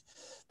by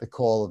the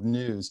call of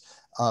news.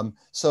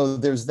 So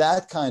there's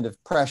that kind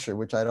of pressure,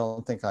 which I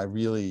don't think I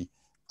really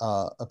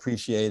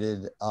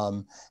appreciated.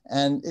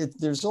 And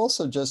there's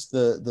also just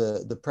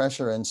the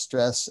pressure and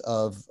stress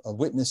of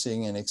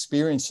witnessing and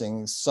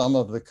experiencing some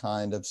of the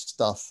kind of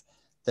stuff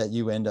that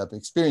you end up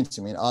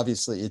experiencing. I mean,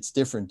 obviously it's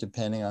different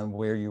depending on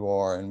where you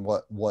are and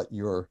what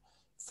you're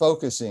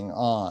focusing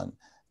on.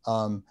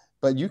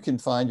 But you can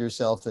find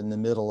yourself in the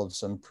middle of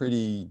some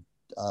pretty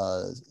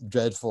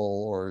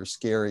dreadful or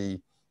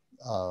scary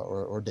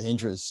or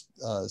dangerous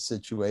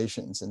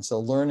situations. And so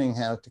learning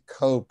how to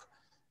cope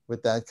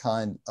with that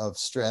kind of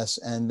stress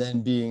and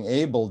then being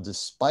able,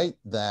 despite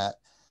that,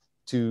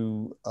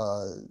 to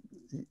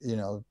you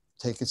know,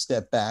 take a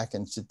step back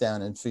and sit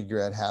down and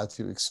figure out how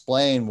to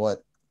explain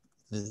what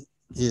it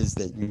is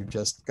that you've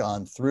just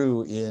gone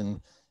through in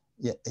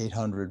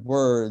 800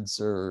 words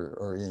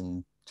or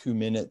in 2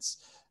 minutes.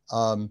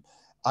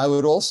 I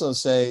would also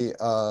say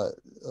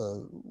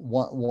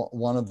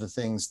one of the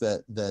things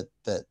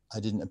that I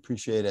didn't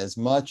appreciate as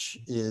much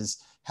is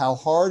how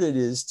hard it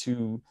is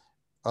to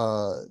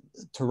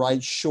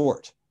write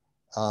short.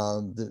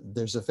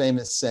 There's a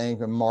famous saying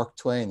from Mark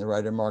Twain, the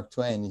writer Mark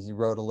Twain. He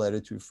wrote a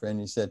letter to a friend.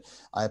 He said,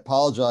 "I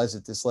apologize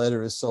that this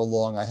letter is so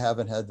long. I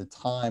haven't had the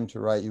time to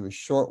write you a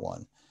short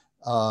one."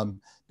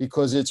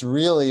 Because it's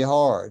really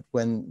hard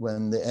when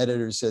the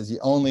editor says you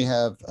only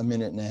have a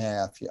minute and a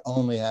half, you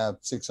only have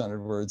 600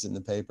 words in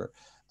the paper.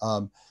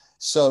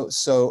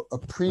 So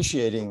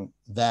appreciating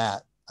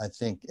that, I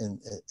think,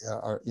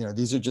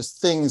 these are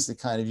just things that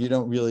kind of you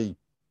don't really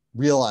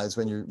realize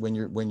when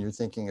you're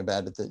thinking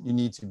about it, that you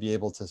need to be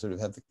able to sort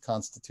of have the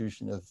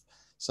constitution of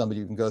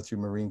somebody who can go through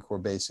Marine Corps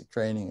basic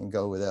training and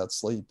go without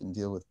sleep and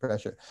deal with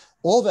pressure.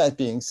 All that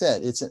being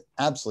said, it's an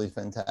absolutely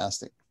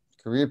fantastic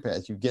career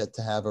path. You get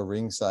to have a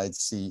ringside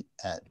seat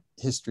at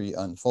history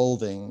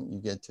unfolding. You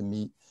get to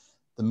meet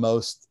the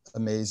most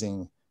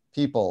amazing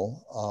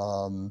people,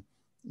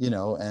 you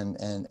know,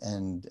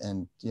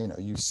 and you know,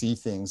 you see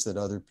things that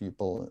other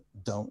people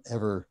don't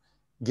ever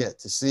get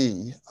to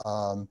see,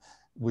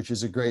 which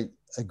is a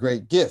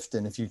great gift.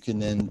 And if you can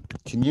then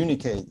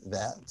communicate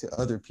that to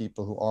other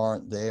people who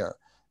aren't there,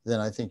 then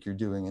I think you're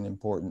doing an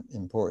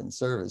important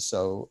service.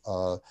 So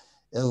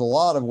there's a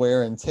lot of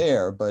wear and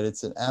tear, but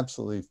it's an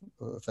absolutely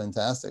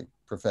fantastic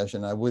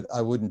profession. I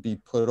wouldn't be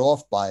put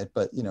off by it,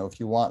 but you know, if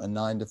you want a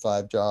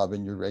 9-to-5 job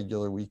and your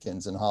regular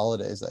weekends and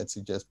holidays, I'd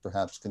suggest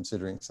perhaps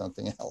considering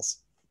something else.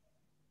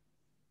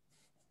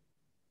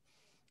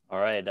 All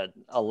right,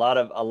 a lot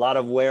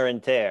of wear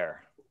and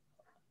tear.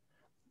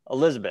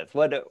 Elizabeth,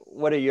 what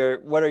are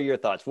your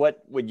thoughts?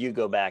 What would you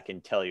go back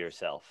and tell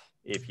yourself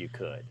if you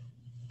could?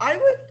 I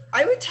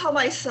would tell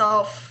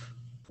myself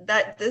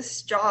that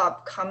this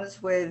job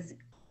comes with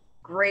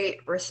great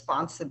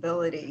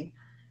responsibility.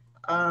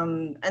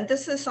 And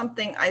this is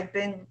something I've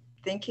been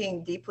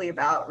thinking deeply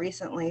about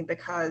recently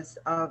because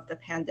of the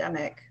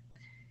pandemic.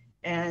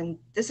 And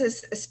this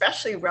is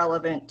especially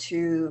relevant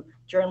to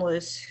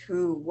journalists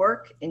who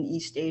work in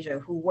East Asia,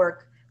 who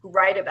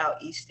write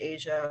about East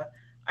Asia.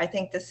 I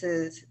think this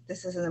is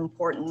an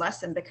important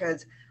lesson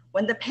because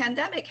when the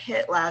pandemic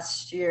hit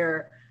last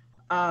year,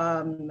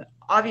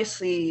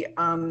 obviously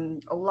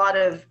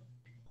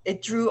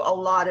it drew a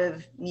lot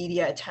of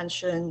media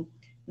attention.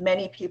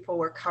 Many people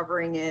were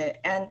covering it,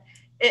 and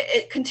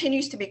it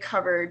continues to be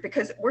covered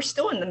because we're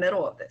still in the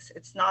middle of this.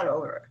 It's not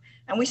over.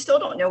 And we still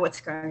don't know what's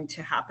going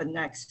to happen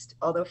next,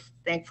 although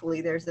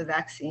thankfully there's a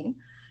vaccine.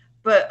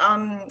 But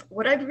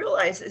what I've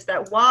realized is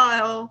that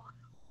while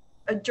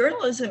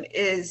journalism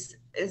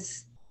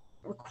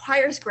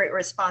requires great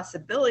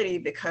responsibility,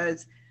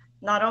 because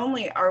not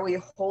only are we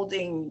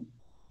holding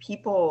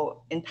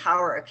people in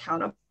power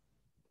accountable,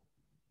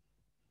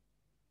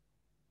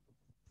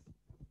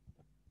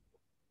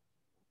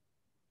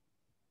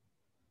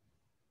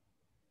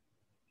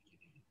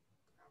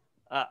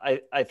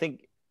 I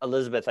think,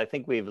 Elizabeth, I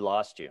think we've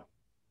lost you.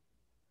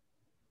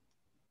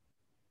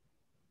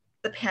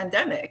 the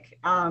pandemic,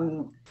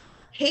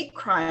 hate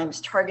crimes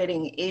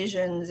targeting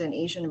Asians and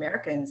Asian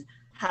Americans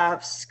have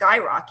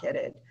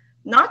skyrocketed,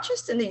 not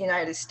just in the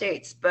United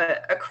States,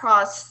 but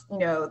across,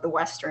 the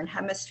Western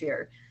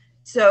Hemisphere.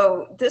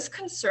 So this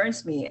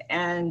concerns me.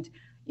 And,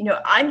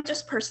 I'm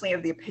just personally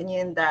of the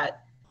opinion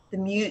that the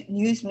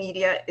news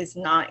media is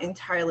not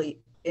entirely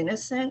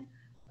innocent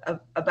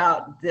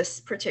about this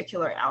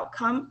particular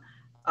outcome.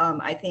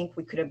 I think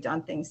we could have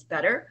done things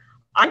better.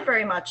 I'm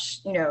very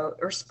much,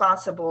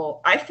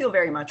 responsible. I feel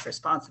very much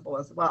responsible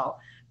as well.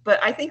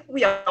 But I think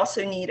we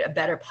also need a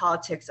better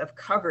politics of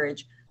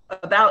coverage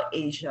about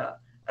Asia,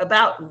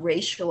 about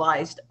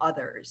racialized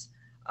others,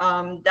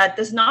 that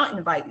does not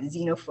invite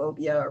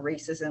xenophobia, or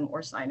racism,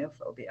 or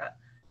xenophobia.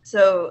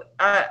 So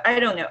I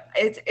don't know.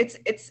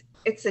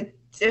 It's a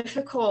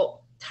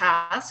difficult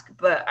task,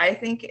 but I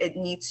think it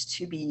needs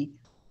to be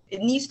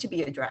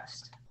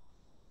addressed.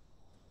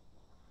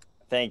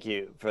 Thank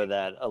you for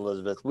that,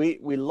 Elizabeth.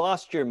 We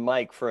lost your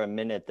mic for a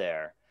minute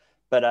there,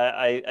 but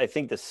I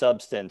think the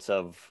substance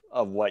of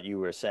what you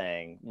were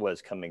saying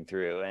was coming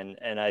through.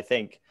 And I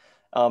think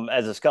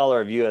as a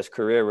scholar of U.S.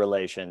 career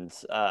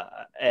relations,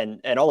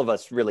 and all of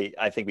us really,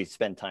 I think we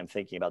spend time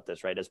thinking about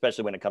this, right?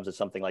 Especially when it comes to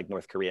something like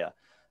North Korea.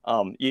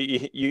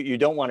 You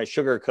don't want to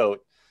sugarcoat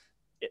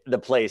the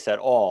place at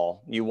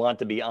all. You want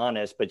to be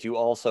honest, but you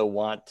also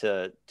want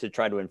to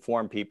try to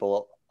inform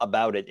people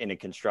about it in a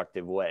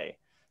constructive way.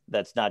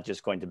 That's not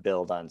just going to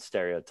build on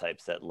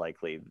stereotypes that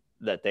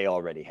they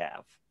already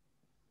have.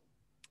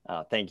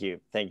 Thank you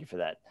for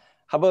that.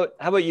 How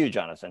about you,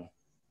 Jonathan?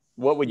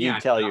 What would you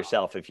tell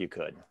yourself if you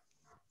could?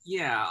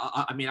 Yeah,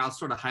 I mean, I'll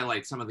sort of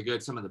highlight some of the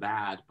good, some of the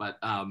bad, but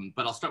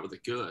I'll start with the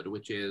good,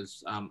 which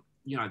is,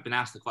 I've been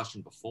asked the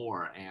question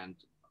before, and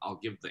I'll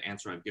give the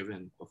answer I've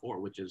given before,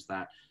 which is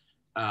that,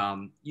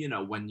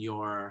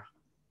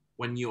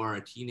 when you're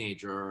a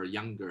teenager or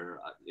younger,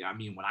 I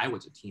mean, when I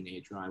was a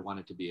teenager, I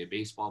wanted to be a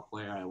baseball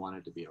player. I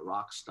wanted to be a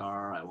rock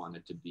star. I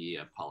wanted to be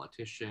a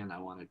politician. I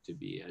wanted to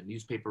be a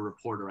newspaper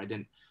reporter. I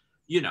didn't,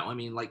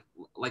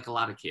 like a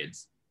lot of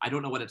kids. I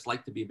don't know what it's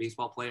like to be a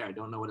baseball player. I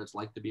don't know what it's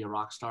like to be a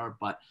rock star,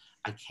 but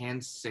I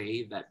can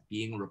say that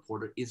being a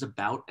reporter is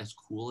about as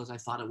cool as I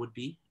thought it would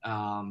be.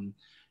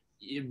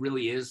 It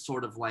really is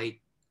sort of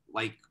like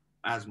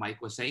as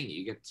Mike was saying,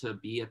 you get to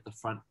be at the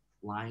front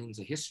lines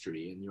of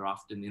history, and you're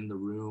often in the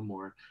room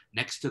or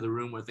next to the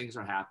room where things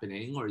are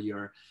happening, or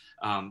you're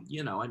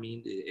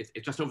it's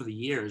just over the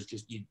years,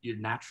 just you're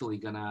naturally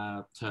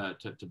gonna to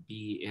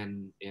be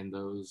in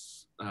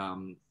those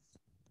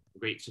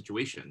great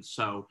situations.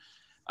 So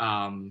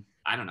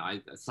I don't know,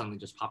 I suddenly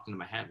just popped into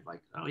my head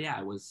like, oh yeah,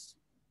 I was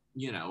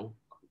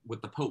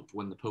with the Pope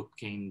when the Pope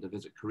came to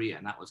visit Korea,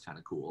 and that was kind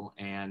of cool.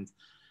 And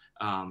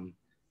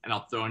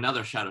I'll throw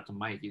another shout out to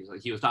Mike.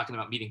 He was talking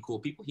about meeting cool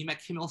people. He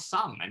met Kim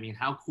Il-sung. I mean,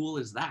 how cool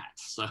is that?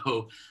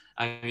 So,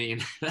 I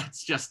mean,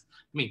 that's just,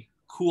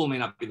 cool may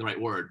not be the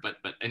right word, but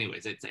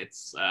anyways,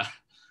 it's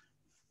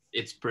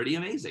pretty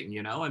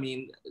amazing, I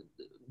mean,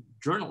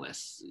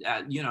 journalists,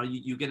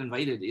 you get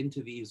invited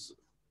into these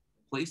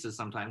places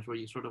sometimes where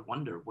you sort of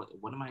wonder,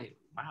 what am I,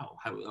 wow,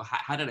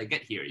 how did I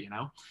get here,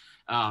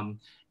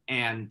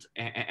 And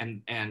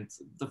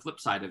the flip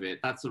side of it,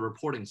 that's the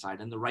reporting side.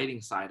 And the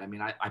writing side, I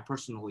mean, I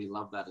personally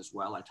love that as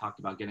well. I talked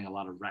about getting a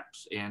lot of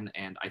reps in,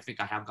 and I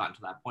think I have gotten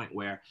to that point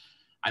where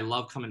I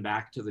love coming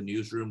back to the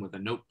newsroom with a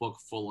notebook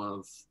full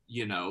of,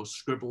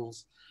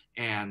 scribbles.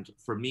 And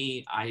for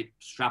me, I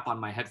strap on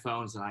my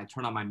headphones and I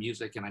turn on my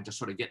music and I just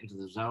sort of get into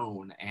the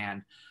zone.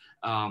 And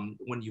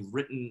when you've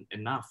written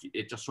enough,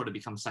 it just sort of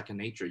becomes second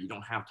nature. You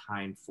don't have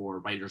time for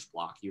writer's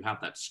block. You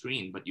have that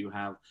screen, but you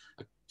have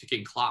a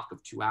ticking clock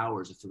of 2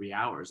 hours or 3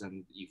 hours,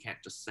 and you can't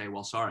just say,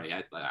 well, sorry,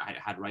 I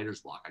had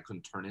writer's block. I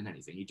couldn't turn in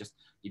anything. You just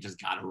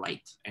got to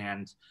write.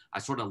 And I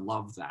sort of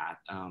love that.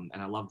 And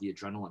I love the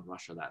adrenaline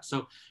rush of that.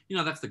 So,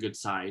 that's the good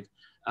side.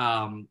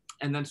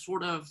 And then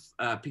sort of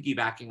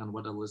piggybacking on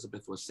what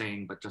Elizabeth was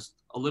saying, but just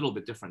a little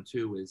bit different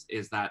too,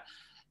 is that,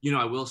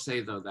 I will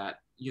say though that,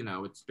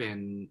 it's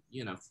been,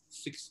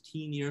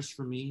 16 years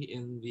for me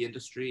in the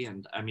industry.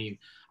 And I mean,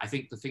 I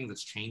think the thing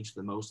that's changed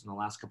the most in the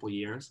last couple of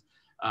years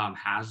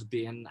has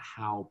been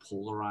how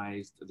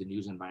polarized the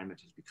news environment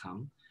has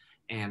become.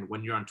 And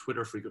when you're on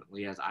Twitter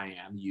frequently, as I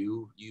am,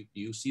 you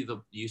see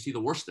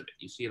the worst of it.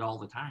 You see it all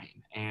the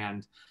time,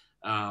 and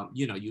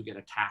you get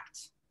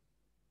attacked.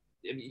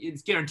 I mean,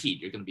 it's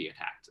guaranteed you're going to be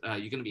attacked.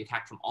 You're going to be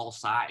attacked from all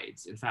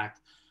sides. In fact,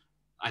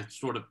 I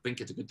sort of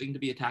think it's a good thing to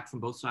be attacked from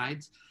both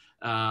sides.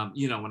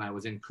 When I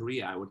was in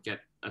Korea, I would get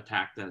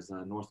attacked as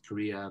a North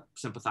Korea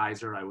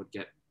sympathizer. I would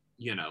get,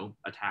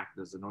 attacked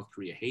as a North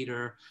Korea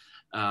hater.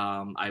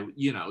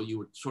 You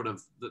would sort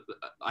of,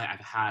 I've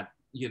had,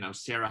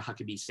 Sarah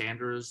Huckabee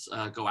Sanders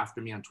go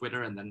after me on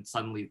Twitter, and then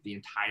suddenly the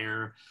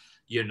entire,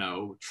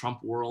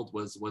 Trump world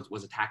was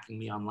attacking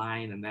me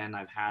online. And then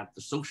I've had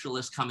the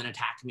socialists come and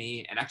attack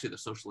me, and actually the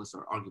socialists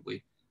are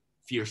arguably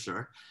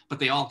fiercer, but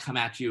they all come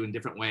at you in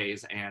different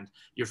ways, and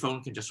your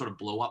phone can just sort of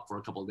blow up for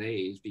a couple of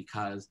days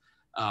because,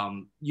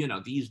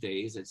 these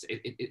days it's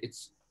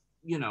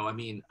I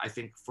mean, I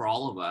think for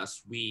all of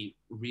us, we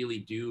really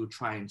do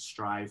try and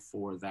strive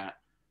for that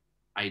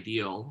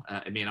ideal,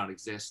 it may not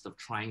exist, of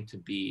trying to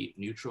be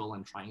neutral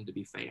and trying to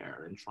be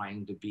fair and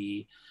trying to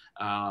be,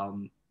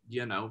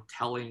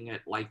 telling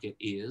it like it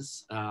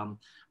is.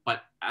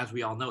 But as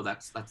we all know,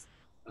 that's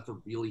a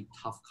really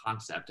tough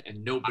concept,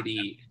 and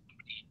nobody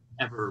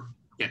ever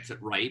gets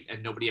it right,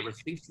 and nobody ever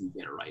thinks you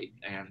get it right.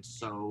 And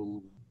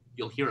so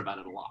you'll hear about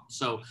it a lot.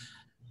 So,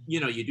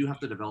 you do have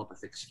to develop a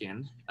thick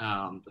skin,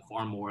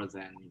 far more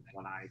than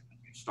when I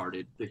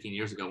started 15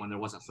 years ago when there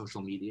wasn't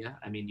social media.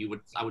 I mean,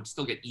 I would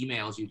still get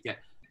emails, you'd get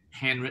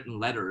handwritten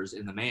letters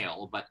in the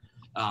mail, but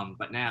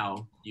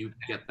now you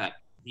get that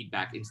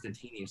feedback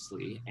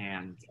instantaneously,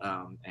 and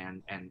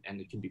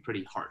it can be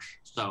pretty harsh.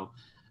 So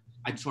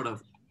I'd sort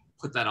of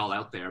put that all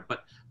out there.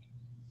 But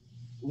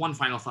one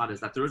final thought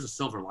is that there is a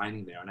silver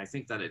lining there, and I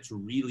think that it's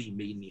really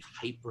made me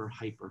hyper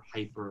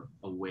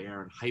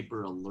aware and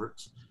hyper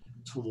alert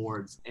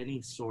towards any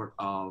sort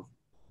of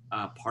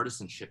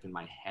partisanship in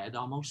my head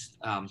almost.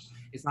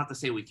 It's not to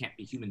say we can't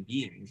be human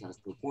beings as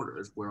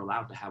reporters. We're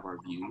allowed to have our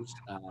views,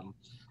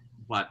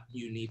 but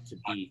you need to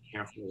be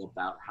careful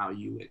about how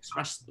you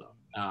express them.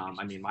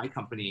 I mean, my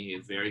company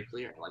is very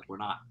clear. Like, we're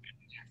not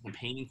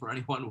campaigning for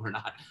anyone. We're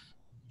not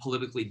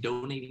politically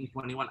donating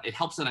to anyone. It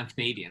helps that I'm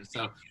Canadian,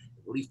 so at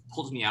least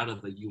pulls me out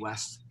of the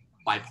U.S.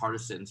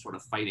 bipartisan sort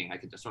of fighting. I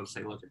could just sort of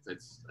say, look,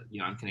 it's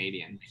I'm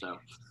Canadian. So,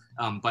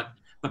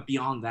 but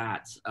beyond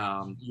that,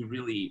 you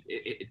really,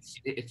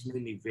 it's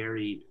made me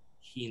very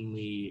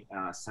keenly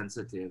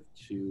sensitive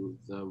to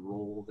the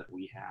role that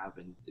we have,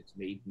 and it's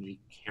made me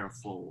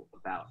careful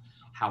about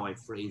how I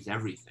phrase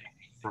everything,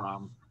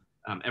 from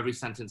every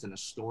sentence in a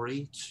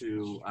story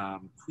to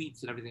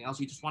tweets and everything else.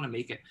 You just want to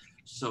make it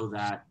so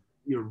that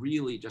you're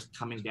really just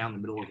coming down the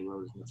middle of the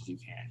road as much as you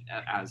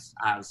can.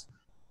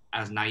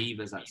 As naive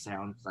as that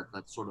sounds,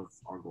 that's sort of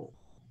our goal.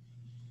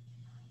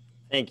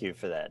 Thank you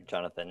for that,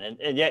 Jonathan.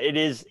 And yeah, it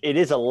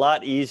is a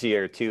lot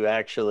easier to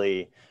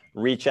actually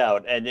reach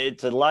out, and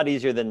it's a lot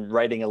easier than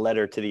writing a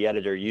letter to the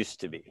editor used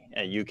to be.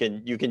 And you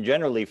can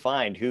generally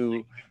find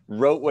who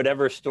wrote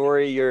whatever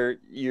story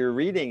you're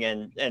reading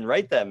and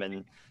write them.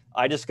 And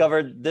I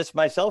discovered this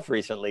myself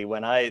recently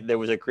when there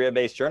was a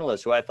Korea-based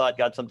journalist who I thought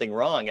got something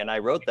wrong, and I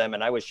wrote them,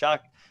 and I was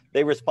shocked.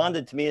 They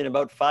responded to me in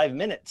about 5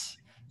 minutes,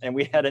 and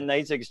we had a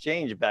nice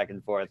exchange back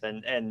and forth.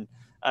 And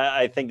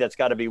I think that's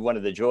got to be one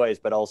of the joys,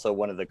 but also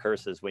one of the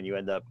curses when you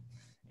end up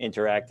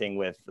interacting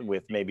with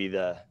maybe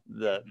the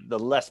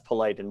less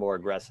polite and more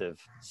aggressive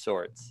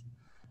sorts.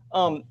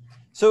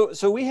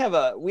 So we have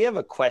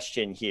a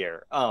question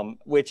here,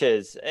 which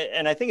is,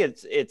 and I think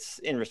it's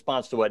in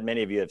response to what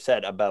many of you have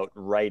said about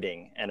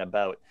writing and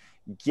about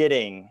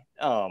getting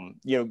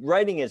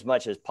writing as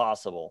much as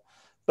possible.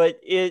 But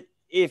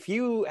if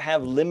you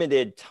have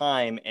limited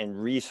time and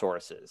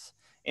resources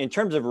in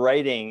terms of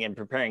writing and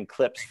preparing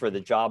clips for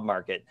the job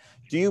market,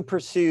 do you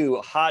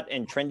pursue hot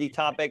and trendy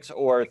topics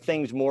or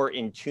things more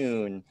in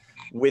tune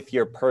with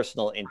your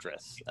personal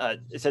interests?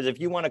 It says, if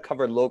you want to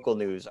cover local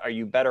news, are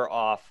you better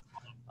off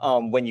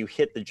when you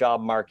hit the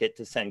job market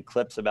to send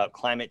clips about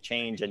climate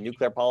change and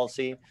nuclear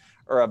policy,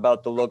 or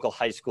about the local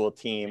high school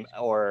team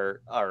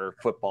or our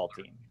football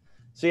team?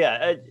 So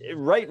yeah,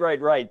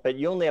 right. But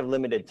you only have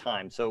limited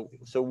time. So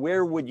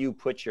where would you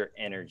put your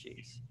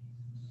energies?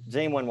 Does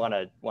anyone want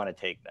to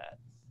take that?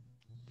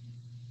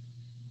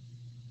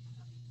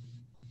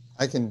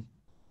 I can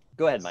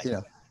go ahead, Mike.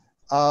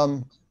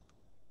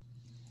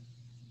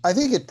 I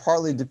think it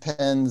partly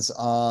depends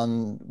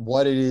on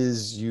what it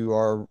is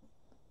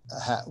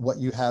what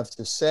you have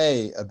to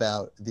say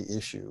about the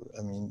issue.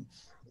 I mean,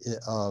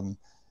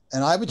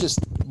 and I would just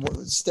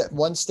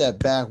one step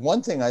back.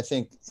 One thing I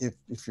think,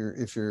 if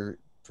you're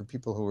for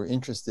people who are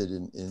interested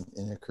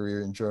in a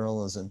career in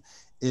journalism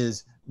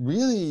is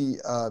really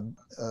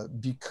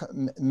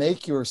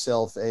make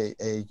yourself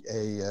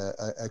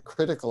a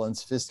critical and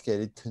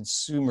sophisticated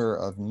consumer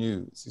of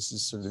news. This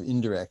is sort of an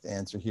indirect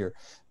answer here,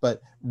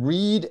 but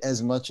read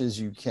as much as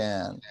you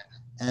can.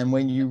 And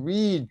when you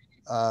read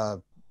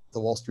the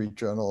Wall Street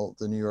Journal,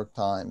 the New York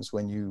Times,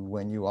 when you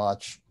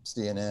watch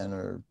CNN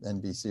or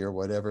NBC or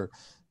whatever,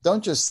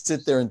 don't just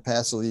sit there and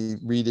passively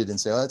read it and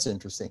say, oh, that's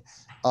interesting.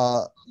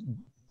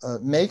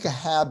 Make a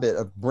habit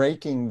of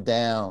breaking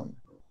down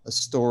a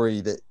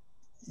story that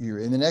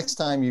and the next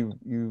time you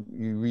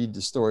read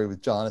the story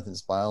with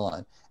Jonathan's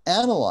byline,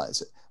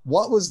 analyze it.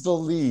 What was the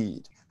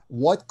lead?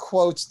 What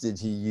quotes did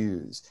he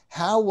use?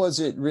 How was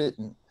it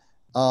written?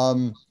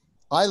 I'm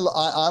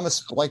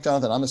like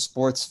Jonathan, I'm a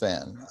sports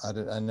fan. I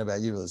don't know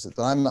about you, Elizabeth,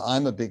 but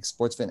I'm a big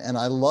sports fan, and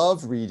I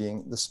love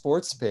reading the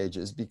sports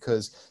pages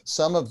because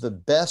some of the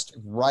best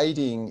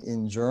writing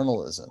in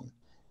journalism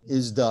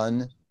is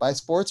done by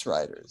sports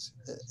writers.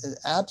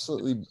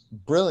 Absolutely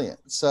brilliant.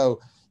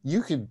 So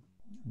you could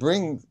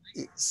bring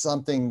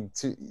something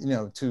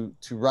to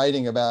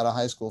writing about a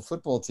high school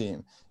football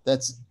team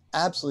that's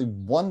absolutely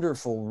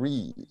wonderful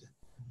read.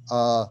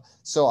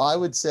 So I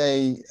would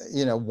say,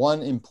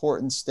 one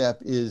important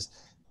step is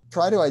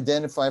try to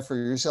identify for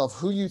yourself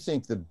who you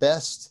think the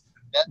best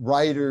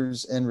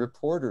writers and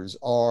reporters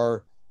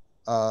are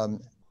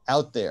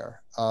out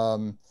there.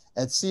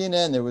 At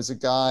CNN, there was a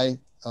guy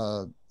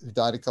who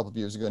died a couple of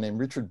years ago named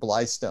Richard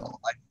Blystone,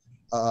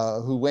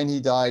 who, when he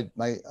died,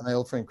 my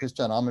old friend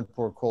Christian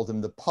Amanpour called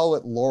him the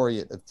poet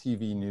laureate of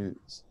TV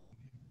news.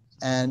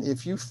 And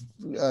if you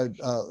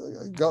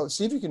go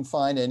see if you can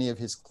find any of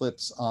his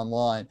clips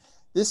online,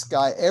 this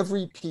guy,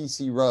 every piece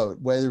he wrote,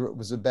 whether it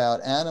was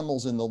about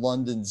animals in the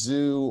London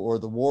Zoo or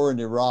the war in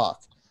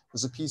Iraq,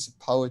 was a piece of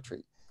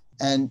poetry.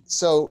 And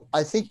so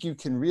I think you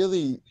can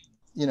really,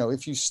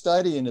 if you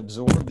study and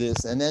absorb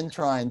this and then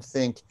try and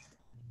think,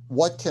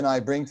 what can I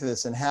bring to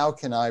this and how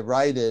can I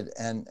write it?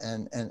 And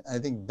I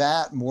think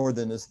that more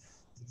than a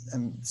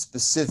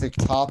specific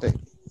topic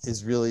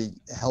is really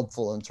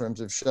helpful in terms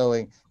of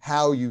showing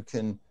how you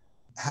can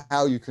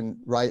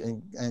write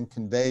and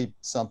convey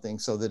something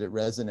so that it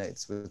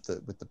resonates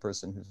with the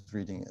person who's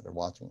reading it or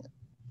watching it.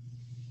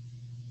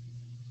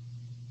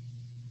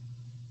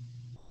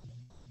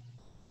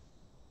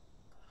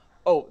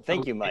 Oh,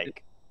 thank you,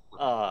 Mike.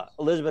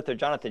 Elizabeth or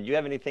Jonathan, do you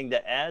have anything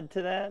to add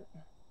to that?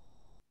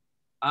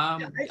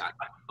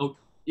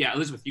 Yeah,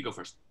 Elizabeth, you go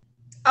first.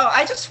 Oh,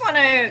 I just want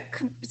to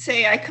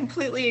say I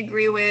completely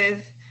agree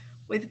with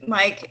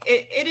Mike.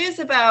 It is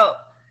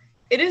about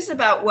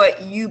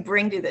what you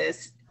bring to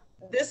this.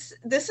 This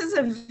is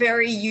a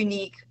very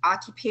unique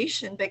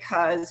occupation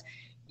because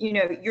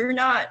you're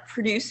not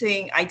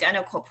producing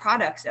identical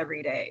products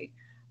every day.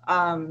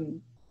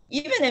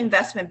 Even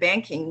investment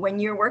banking, when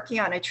you're working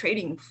on a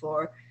trading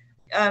floor,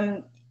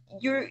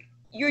 you're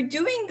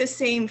doing the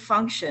same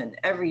function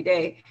every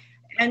day.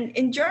 And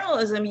in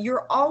journalism,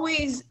 you're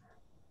always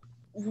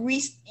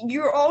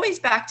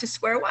back to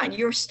square one.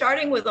 You're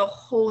starting with a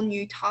whole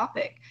new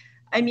topic.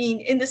 I mean,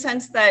 in the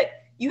sense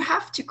that you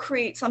have to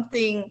create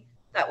something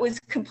that was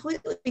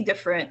completely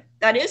different,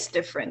 that is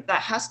different,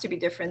 that has to be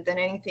different than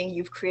anything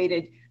you've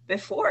created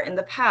before in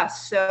the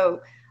past.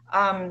 So,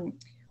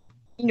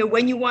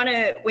 when you're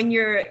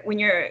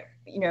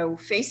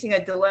facing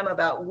a dilemma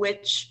about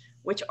which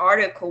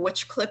article,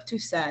 which clip to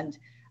send,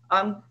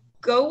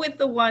 go with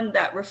the one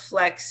that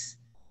reflects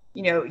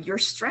your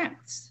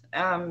strengths.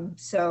 Yeah,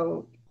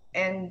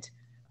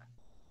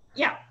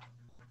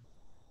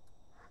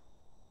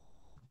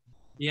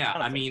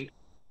 I mean,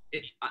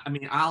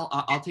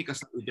 I'll take a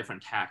slightly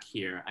different tack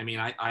here. I mean,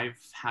 I've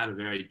had a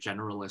very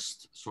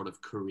generalist sort of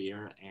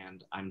career,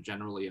 and I'm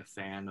generally a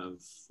fan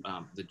of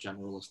the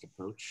generalist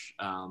approach,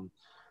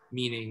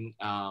 meaning,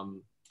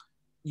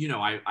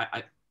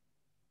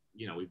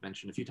 we've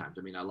mentioned a few times,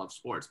 I mean, I love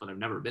sports, but I've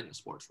never been a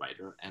sports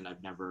writer, and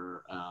I've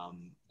never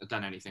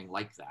done anything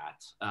like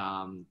that.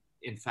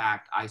 In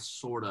fact, I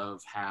sort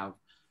of have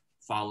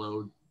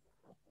followed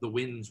the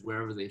winds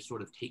wherever they've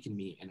sort of taken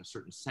me in a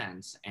certain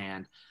sense.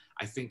 And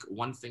I think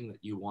one thing that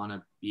you want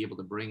to be able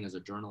to bring as a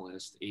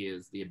journalist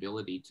is the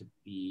ability to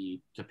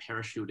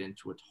parachute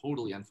into a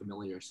totally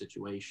unfamiliar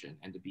situation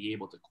and to be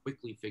able to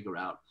quickly figure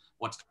out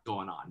what's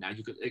going on. Now,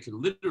 it could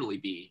literally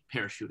be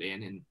parachute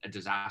in a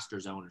disaster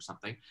zone or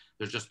something.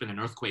 There's just been an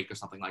earthquake or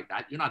something like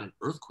that. You're not an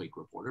earthquake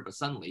reporter, but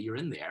suddenly you're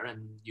in there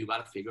and you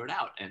got to figure it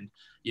out. And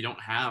you don't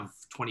have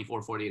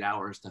 24, 48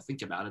 hours to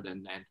think about it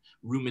and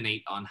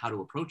ruminate on how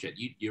to approach it.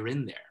 You're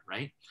in there,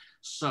 right?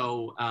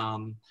 So I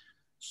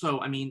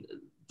mean,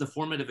 the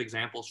formative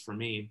examples for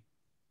me,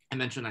 I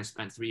mentioned I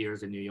spent 3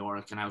 years in New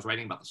York and I was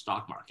writing about the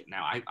stock market.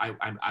 Now,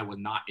 I was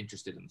not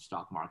interested in the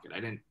stock market. I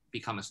didn't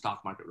become a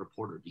stock market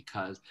reporter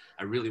because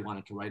I really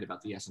wanted to write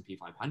about the S&P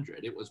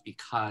 500. It was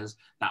because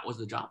that was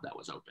the job that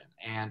was open.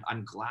 And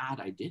I'm glad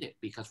I did it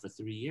because for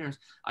 3 years,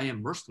 I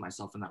immersed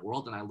myself in that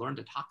world and I learned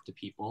to talk to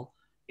people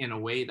in a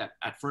way that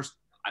at first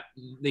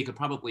they could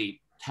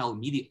probably tell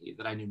immediately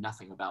that I knew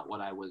nothing about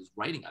what I was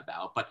writing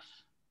about. But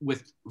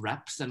with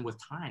reps and with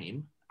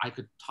time, I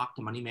could talk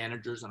to money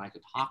managers and I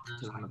could talk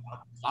to them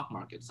about the stock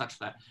market, such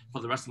that for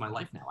the rest of my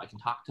life now, I can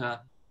talk to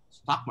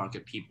stock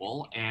market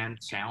people and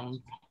sound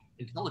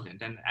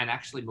intelligent and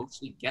actually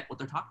mostly get what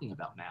they're talking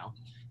about now.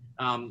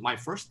 My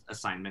first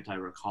assignment, I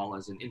recall,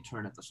 as an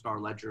intern at the Star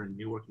Ledger in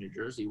Newark, New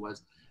Jersey,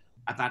 was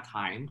at that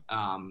time,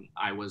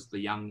 I was the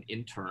young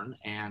intern,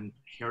 and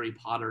Harry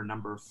Potter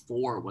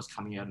 #4 was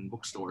coming out in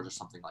bookstores or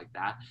something like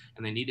that.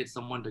 And they needed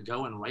someone to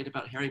go and write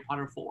about Harry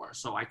Potter 4.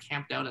 So I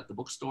camped out at the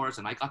bookstores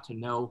and I got to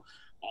know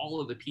all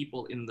of the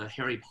people in the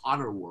Harry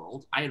Potter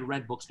world. I had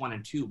read books 1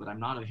 and 2, but I'm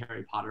not a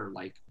Harry Potter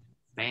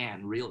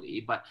fan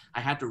really. But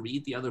I had to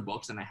read the other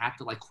books and I had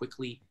to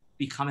quickly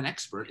become an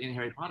expert in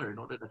Harry Potter in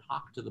order to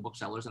talk to the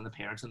booksellers and the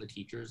parents and the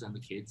teachers and the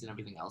kids and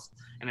everything else.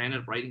 And I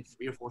ended up writing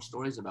 3 or 4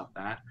 stories about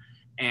that.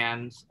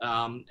 And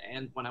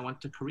when I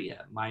went to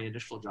Korea, my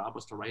initial job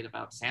was to write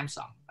about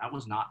Samsung. That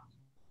was not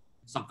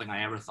something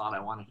I ever thought I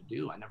wanted to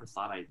do. I never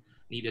thought I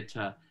needed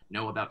to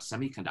know about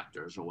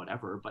semiconductors or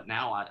whatever, but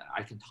now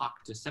I can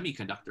talk to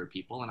semiconductor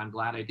people, and I'm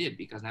glad I did,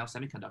 because now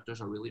semiconductors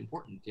are really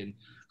important in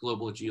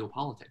global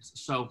geopolitics.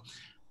 So,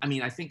 I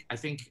mean, I think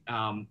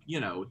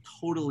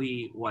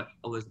totally what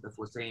Elizabeth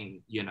was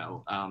saying, you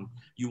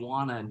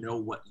want to know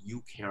what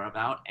you care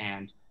about,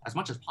 and as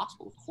much as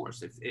possible, of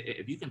course,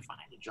 if you can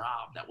find a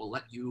job that will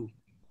let you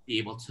be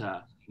able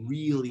to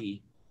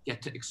really get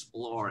to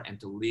explore and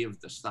to live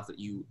the stuff that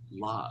you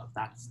love,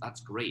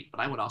 that's great. But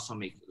I would also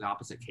make the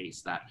opposite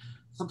case that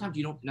sometimes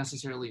you don't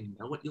necessarily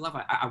know what you love.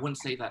 I wouldn't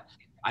say that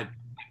I've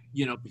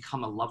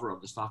become a lover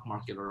of the stock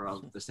market or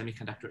of the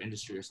semiconductor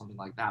industry or something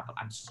like that, but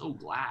I'm so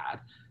glad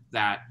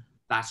that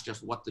that's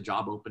just what the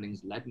job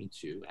openings led me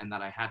to, and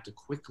that I had to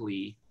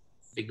quickly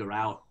figure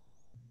out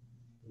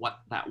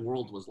what that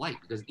world was like,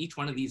 because each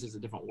one of these is a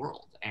different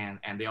world, and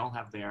they all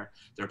have their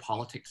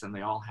politics, and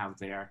they all have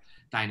their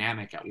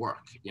dynamic at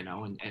work,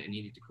 and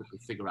you need to quickly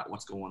figure out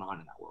what's going on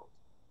in that world.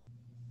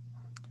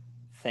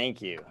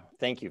 Thank you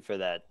for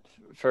that,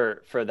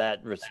 for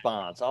that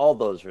response, all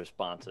those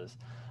responses.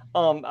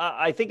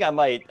 I think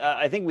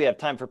we have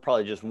time for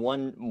probably just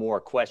one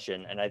more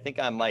question, and I think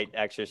I might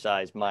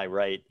exercise my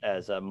right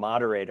as a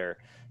moderator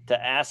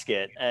to ask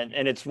it,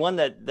 and it's one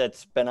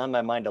that's been on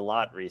my mind a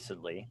lot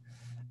recently.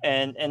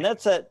 And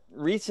that's that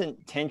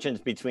recent tensions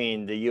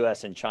between the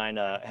U.S. and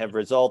China have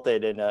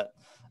resulted in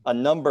a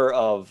number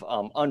of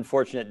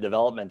unfortunate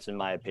developments, in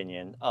my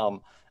opinion,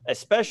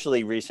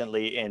 especially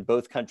recently in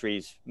both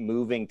countries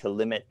moving to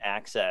limit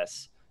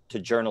access to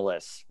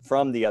journalists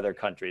from the other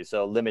countries.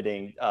 So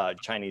limiting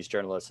Chinese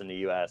journalists in the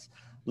U.S.,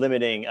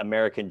 limiting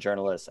American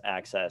journalists'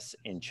 access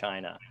in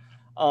China.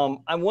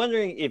 I'm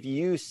wondering if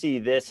you see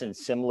this and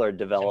similar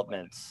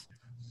developments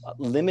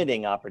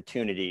limiting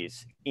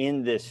opportunities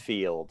in this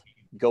field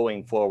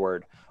going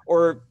forward,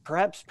 or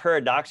perhaps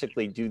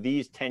paradoxically, do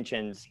these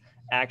tensions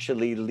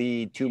actually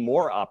lead to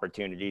more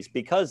opportunities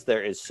because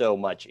there is so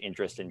much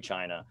interest in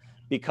China,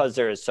 because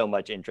there is so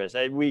much interest?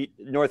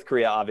 North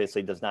Korea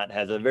obviously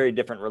has a very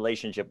different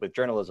relationship with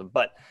journalism,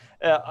 but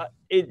do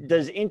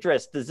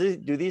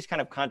these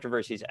kind of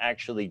controversies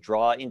actually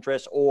draw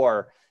interest,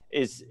 or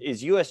is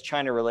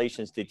U.S.-China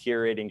relations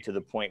deteriorating to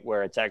the point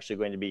where it's actually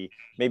going to be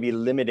maybe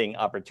limiting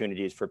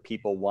opportunities for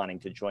people wanting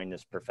to join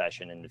this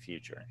profession in the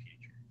future?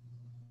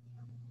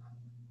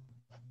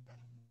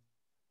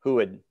 Who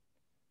would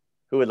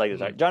like to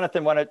start?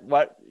 Jonathan,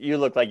 what you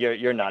look like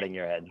you're nodding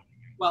your head.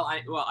 Well,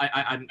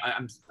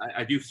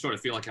 I do sort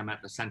of feel like I'm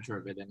at the center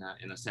of it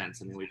in a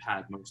sense. I mean, we've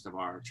had most of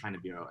our China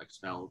bureau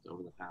expelled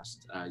over the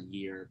past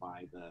year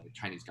by the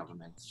Chinese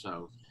government,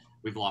 so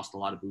we've lost a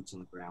lot of boots on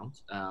the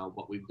ground.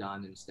 What we've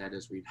done instead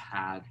is we've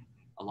had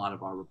a lot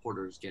of our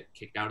reporters get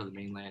kicked out of the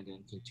mainland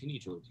and continue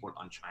to report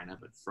on China,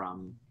 but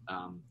from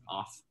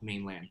off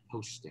mainland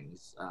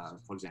postings,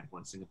 for example,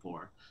 in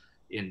Singapore,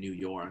 in New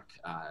York,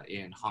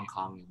 in Hong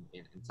Kong,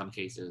 in some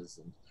cases,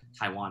 and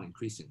Taiwan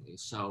increasingly.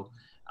 So,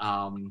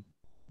 and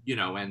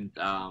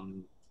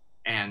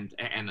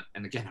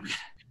again, I'm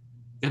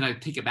gonna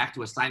take it back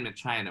to Assignment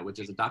China, which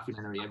is a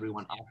documentary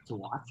everyone ought to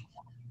watch.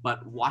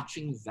 But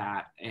watching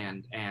that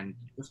and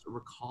just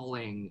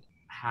recalling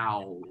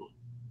how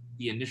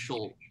the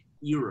initial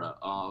era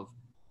of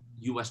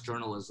U.S.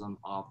 journalism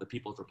of the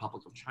People's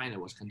Republic of China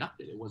was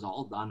conducted, it was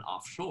all done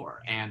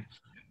offshore. And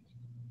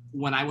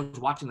when I was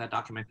watching that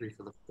documentary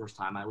for the first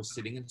time, I was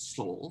sitting in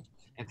Seoul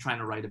and trying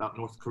to write about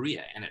North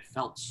Korea, and it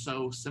felt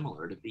so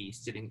similar to be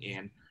sitting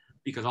in,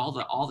 because all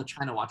the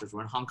China watchers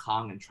were in Hong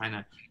Kong and trying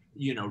to,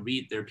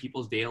 read their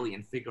People's Daily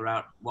and figure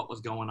out what was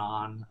going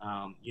on,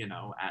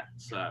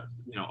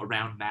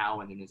 around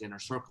Mao and in his inner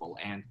circle.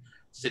 And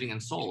sitting in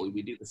Seoul,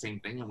 we do the same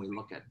thing, and we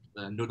look at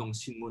the Nodong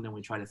Sinmun and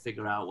we try to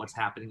figure out what's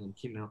happening in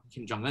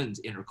Kim Jong-un's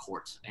inner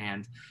court.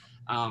 And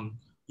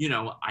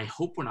I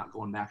hope we're not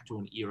going back to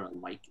an era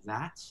like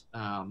that,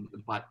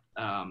 but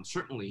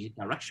certainly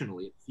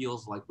directionally, it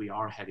feels like we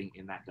are heading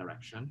in that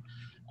direction.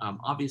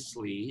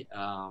 Obviously,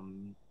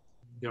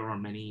 there are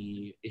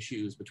many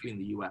issues between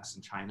the U.S.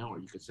 and China, or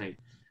you could say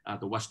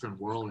the Western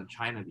world and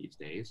China these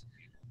days.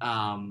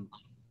 And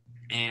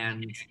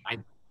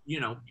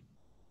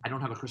I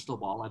don't have a crystal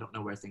ball. I don't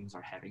know where things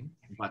are heading,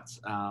 but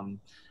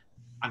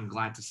I'm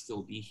glad to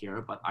still be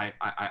here. But I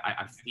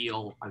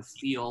feel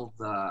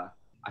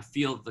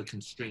the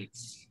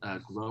constraints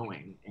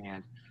growing,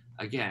 and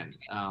again,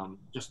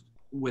 just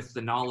with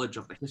the knowledge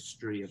of the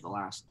history of the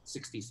last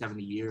 60,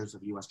 70 years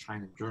of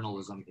U.S.-China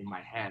journalism in my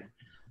head,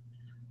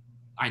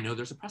 I know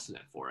there's a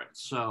precedent for it.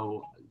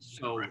 So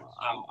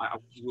I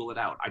rule it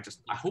out.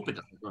 I hope it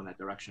doesn't go in that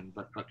direction,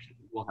 but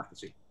we'll have to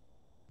see.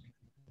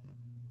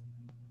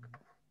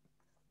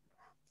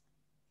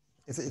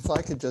 If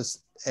I could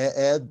just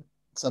add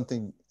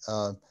something,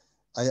 I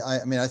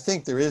mean, I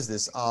think there is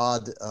this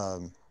odd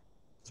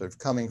sort of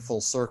coming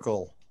full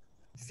circle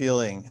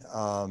feeling,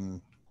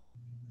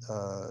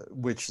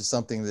 which is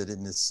something that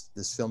in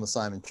this film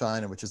assignment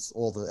China, which is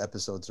all the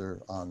episodes are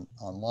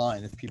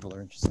online if people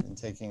are interested in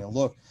taking a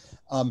look.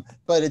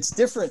 But it's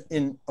different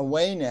in a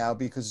way now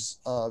because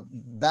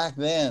back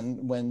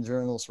then when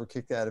journalists were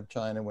kicked out of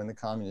China, when the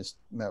communist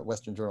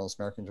Western journalists,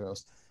 American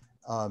journalists,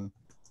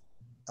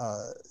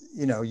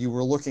 you know, you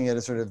were looking at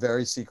a sort of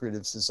very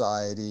secretive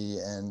society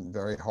and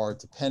very hard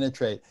to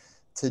penetrate.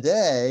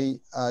 Today,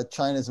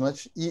 China is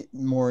much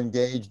more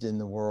engaged in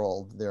the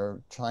world. There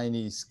are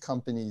Chinese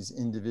companies,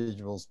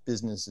 individuals,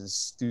 businesses,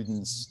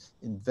 students,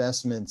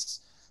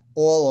 investments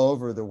all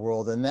over the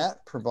world, and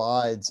that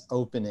provides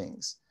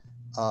openings.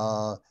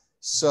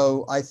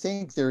 So I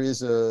think there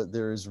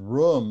is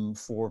room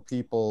for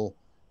people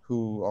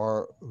who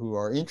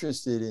are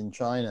interested in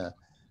China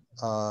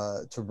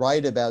to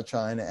write about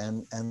China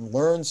and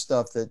learn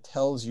stuff that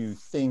tells you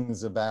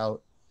things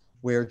about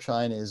where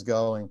China is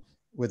going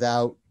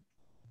without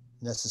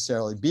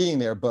necessarily being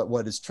there. But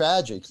what is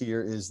tragic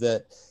here is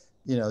that,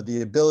 you know,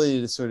 the ability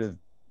to sort of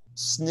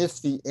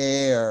sniff the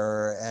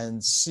air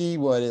and see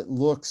what it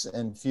looks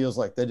and feels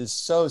like, that is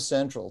so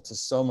central to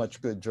so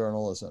much good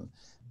journalism.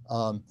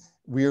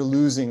 We're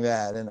losing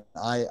that, and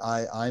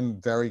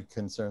I'm very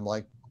concerned,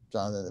 like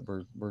Jonathan,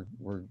 that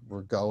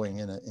we're going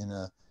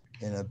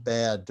in a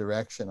bad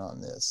direction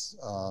on this.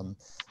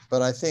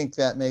 But I think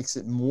that makes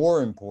it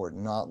more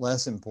important, not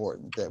less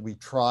important, that we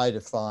try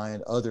to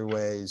find other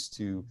ways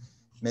to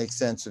make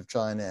sense of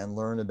China and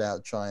learn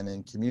about China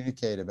and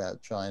communicate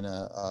about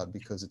China,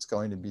 because it's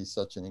going to be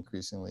such an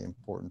increasingly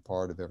important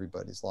part of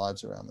everybody's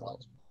lives around the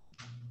world.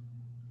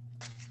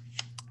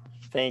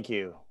 Thank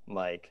you,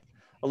 Mike.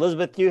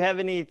 Elizabeth, do you have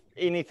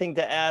anything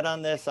to add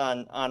on this,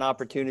 on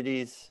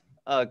opportunities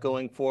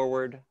going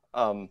forward?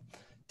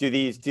 Do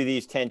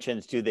these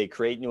tensions, do they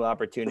create new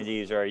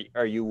opportunities, or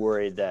are you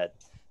worried that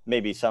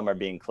maybe some are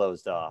being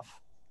closed off?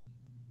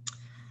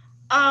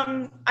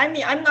 I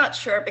mean, I'm not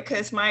sure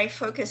because my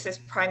focus is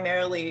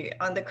primarily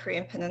on the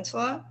Korean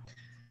Peninsula.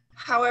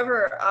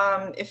 However,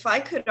 if I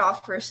could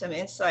offer some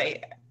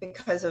insight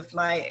because of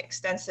my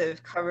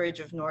extensive coverage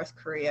of North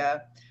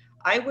Korea,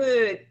 I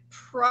would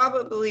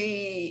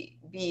probably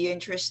be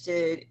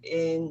interested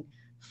in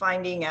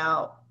finding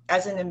out,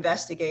 as an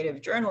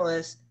investigative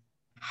journalist,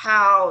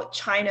 how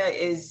China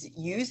is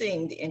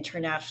using the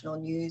international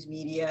news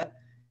media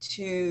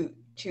to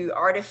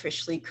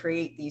artificially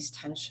create these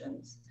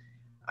tensions.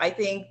 I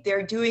think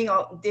they're doing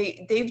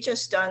they've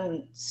just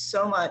done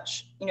so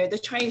much, you know, the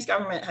Chinese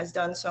government has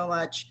done so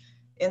much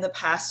in the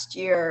past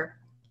year,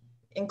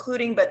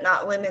 including but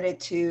not limited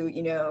to,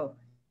 you know,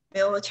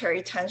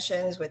 military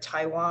tensions with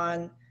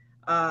Taiwan,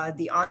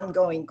 the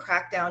ongoing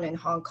crackdown in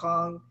Hong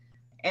Kong,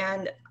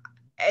 and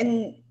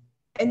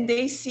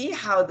they see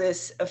how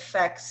this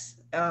affects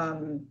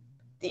the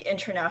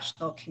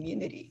international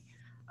community.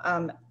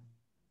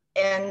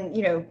 And,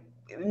 you know,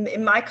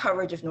 in my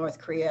coverage of North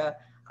Korea,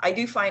 I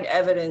do find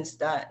evidence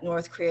that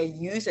North Korea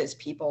uses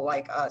people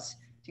like us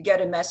to get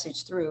a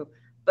message through.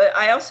 But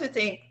I also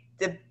think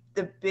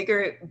the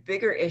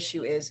bigger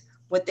issue is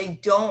what they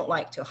don't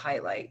like to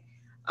highlight.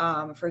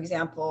 For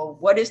example,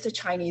 what is the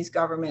Chinese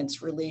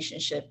government's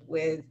relationship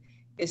with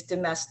its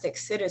domestic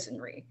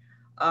citizenry?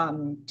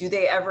 Do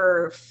they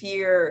ever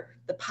fear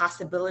the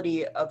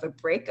possibility of a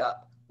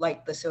breakup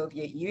like the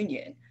Soviet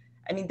Union?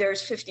 I mean,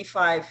 there's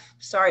 55,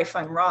 sorry if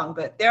I'm wrong,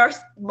 but there are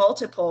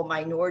multiple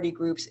minority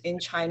groups in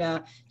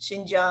China.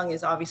 Xinjiang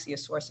is obviously a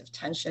source of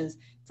tensions.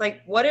 It's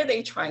like, what are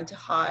they trying to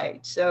hide?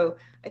 So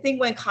I think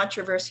when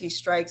controversy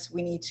strikes,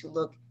 we need to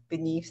look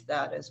beneath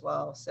that as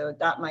well. So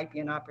that might be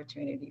an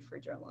opportunity for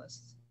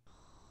journalists.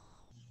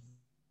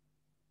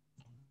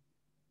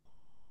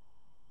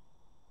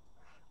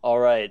 All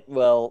right.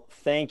 Well,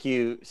 thank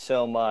you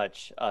so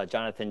much,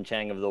 Jonathan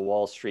Cheng of the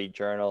Wall Street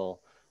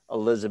Journal,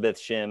 Elizabeth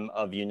Shim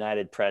of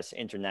United Press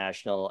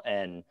International,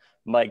 and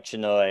Mike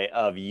Chinoy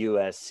of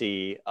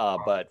USC,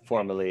 but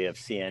formerly of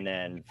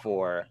CNN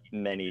for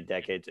many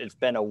decades. It's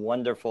been a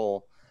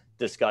wonderful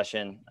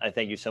discussion. I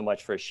thank you so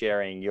much for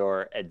sharing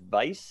your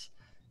advice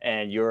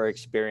and your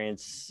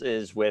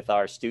experiences with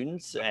our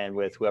students and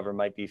with whoever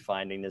might be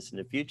finding this in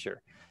the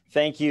future.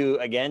 Thank you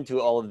again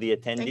to all of the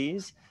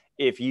attendees.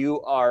 If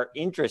you are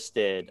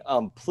interested,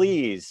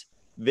 please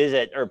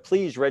visit or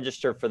please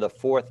register for the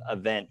 4th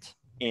event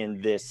in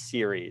this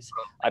series.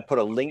 I put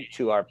a link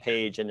to our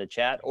page in the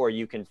chat, or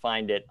you can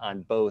find it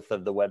on both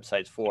of the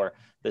websites for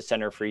the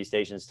Center for East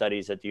Asian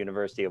Studies at the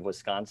University of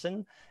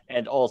Wisconsin,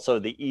 and also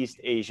the East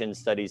Asian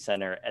Studies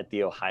Center at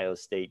The Ohio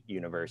State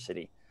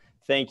University.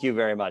 Thank you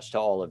very much to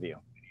all of you.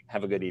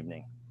 Have a good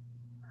evening.